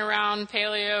swirling around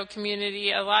paleo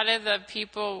community. A lot of the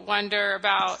people wonder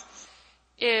about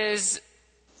is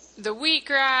the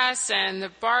wheatgrass and the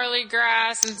barley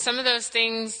grass and some of those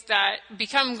things that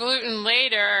become gluten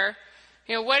later.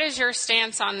 What is your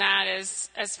stance on that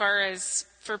as far as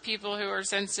for people who are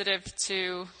sensitive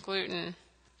to gluten?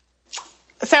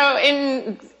 So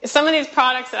in some of these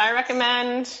products that I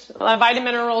recommend,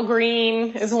 Vitamineral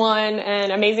Green is one,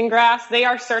 and Amazing Grass, they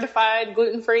are certified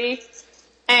gluten-free.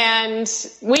 And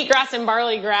wheatgrass and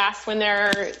barley grass, when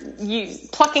they're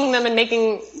plucking them and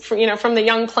making, from the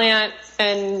young plant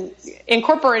and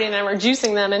incorporating them or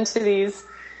juicing them into these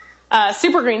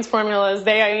super greens formulas,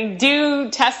 they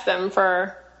do test them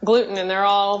for gluten, and they're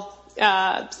all,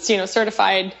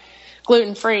 certified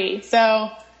gluten-free.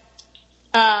 So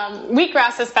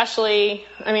wheatgrass especially,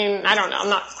 I don't know, I'm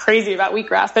not crazy about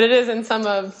wheatgrass, but it is in some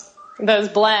of those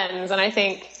blends, and I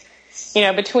think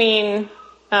between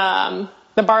the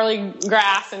barley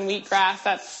grass and wheatgrass,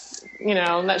 that's,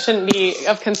 that shouldn't be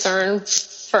of concern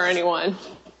for anyone.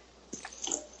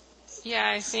 Yeah,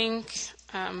 I think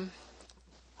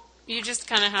you just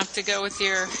kind of have to go with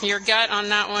your gut on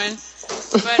that one.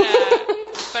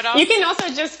 But also, you can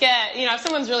also just get, if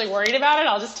someone's really worried about it,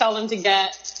 I'll just tell them to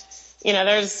get,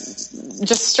 there's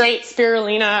just straight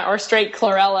spirulina or straight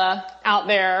chlorella out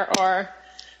there, or,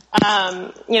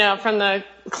 from the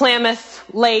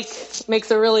Klamath Lake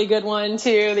makes a really good one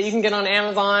too that you can get on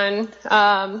Amazon.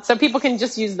 So people can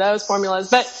just use those formulas.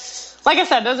 But like I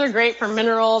said, those are great for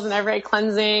minerals and everyday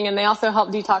cleansing, and they also help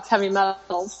detox heavy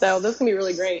metals. So those can be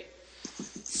really great.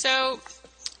 So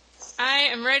I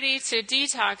am ready to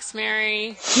detox,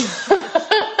 Mary.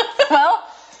 Well,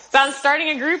 so I'm starting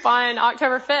a group on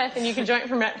October 5th, and you can join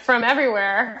from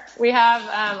everywhere. We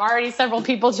have already several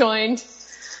people joined.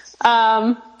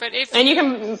 But you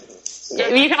can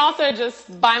also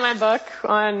just buy my book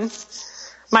on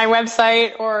my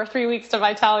website or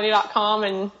 3weekstovitality.com,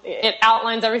 and it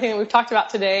outlines everything that we've talked about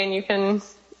today, and you can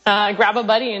grab a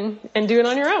buddy and do it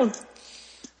on your own.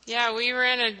 Yeah, we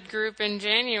ran a group in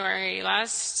January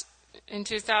in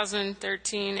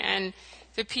 2013, and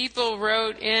the people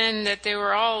wrote in that they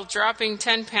were all dropping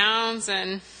 10 pounds,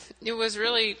 and it was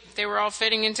really, they were all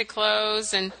fitting into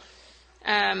clothes, and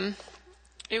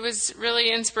it was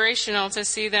really inspirational to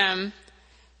see them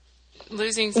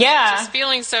just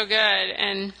feeling so good.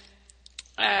 And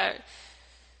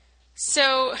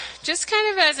so just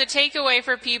kind of as a takeaway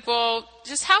for people,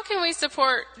 just how can we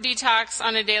support detox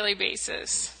on a daily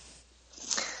basis?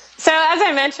 So as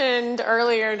I mentioned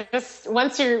earlier, just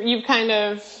once you've kind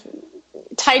of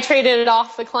titrated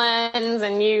off the cleanse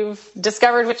and you've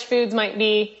discovered which foods might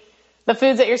be the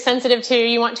foods that you're sensitive to,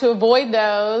 you want to avoid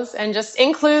those and just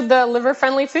include the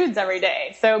liver-friendly foods every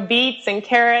day. So beets and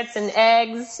carrots and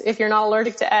eggs, if you're not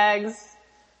allergic to eggs,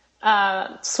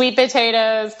 sweet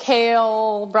potatoes,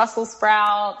 kale, Brussels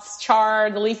sprouts,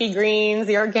 chard, the leafy greens,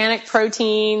 the organic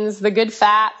proteins, the good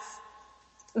fats.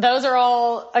 Those are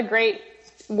all a great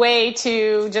way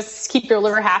to just keep your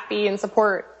liver happy and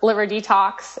support liver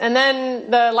detox. And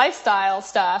then the lifestyle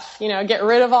stuff, get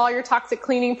rid of all your toxic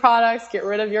cleaning products, get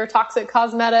rid of your toxic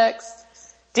cosmetics,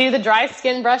 do the dry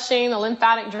skin brushing, the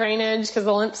lymphatic drainage, because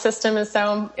the lymph system is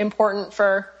so important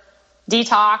for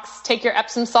detox. Take your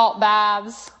Epsom salt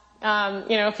baths.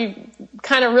 If you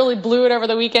kind of really blew it over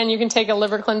the weekend, you can take a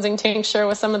liver cleansing tincture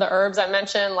with some of the herbs I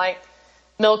mentioned, like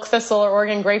milk thistle or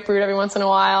Oregon grapefruit every once in a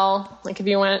while. Like if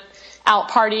you went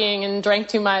out partying and drank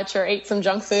too much or ate some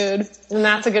junk food, and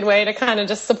that's a good way to kind of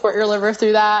just support your liver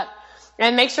through that.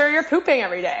 And make sure you're pooping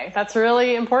every day. That's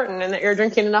really important, and that you're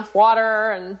drinking enough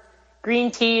water, and green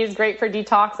tea is great for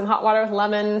detox, and hot water with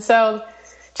lemon. So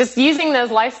just using those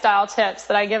lifestyle tips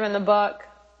that I give in the book,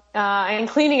 and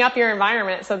cleaning up your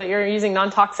environment so that you're using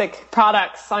non-toxic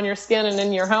products on your skin and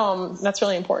in your home, that's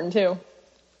really important too.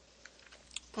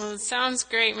 Well, it sounds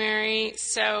great, Mary.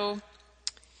 So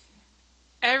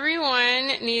everyone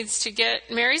needs to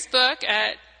get Mary's book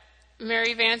at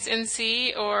Mary Vance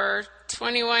NC or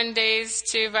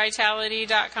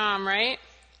 21daystovitality.com, right?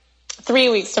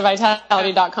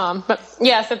 3weekstovitality.com. But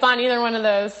yes, it's on either one of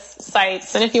those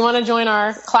sites. And if you want to join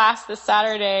our class this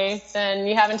Saturday, then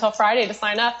you have until Friday to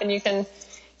sign up, and you can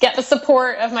get the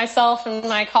support of myself and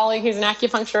my colleague who's an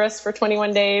acupuncturist for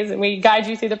 21 days. And we guide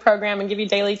you through the program and give you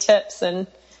daily tips, and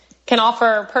can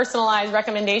offer personalized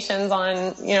recommendations on,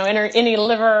 any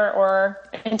liver or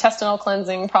intestinal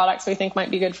cleansing products we think might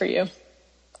be good for you.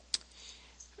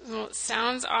 Well, it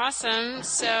sounds awesome.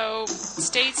 So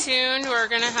stay tuned. We're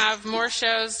going to have more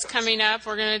shows coming up.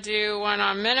 We're going to do one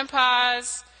on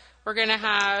menopause. We're going to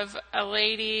have a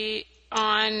lady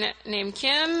on named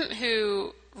Kim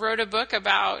who wrote a book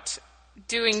about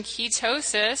doing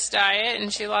ketosis diet,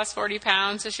 and she lost 40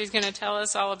 pounds, so she's going to tell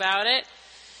us all about it.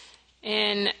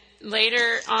 And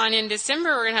later on in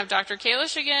December, we're going to have Dr.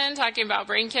 Kalish again talking about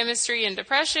brain chemistry and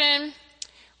depression.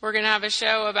 We're going to have a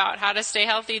show about how to stay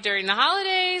healthy during the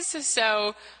holidays.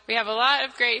 So we have a lot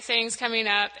of great things coming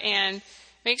up. And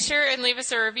make sure and leave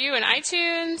us a review in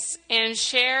iTunes and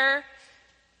share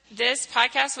this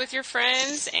podcast with your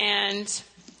friends. And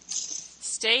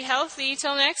stay healthy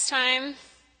till next time.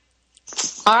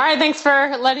 All right. Thanks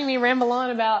for letting me ramble on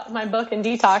about my book and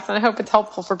detox. And I hope it's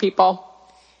helpful for people.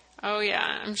 Oh,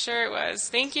 yeah, I'm sure it was.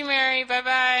 Thank you, Mary.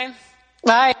 Bye-bye.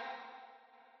 Bye.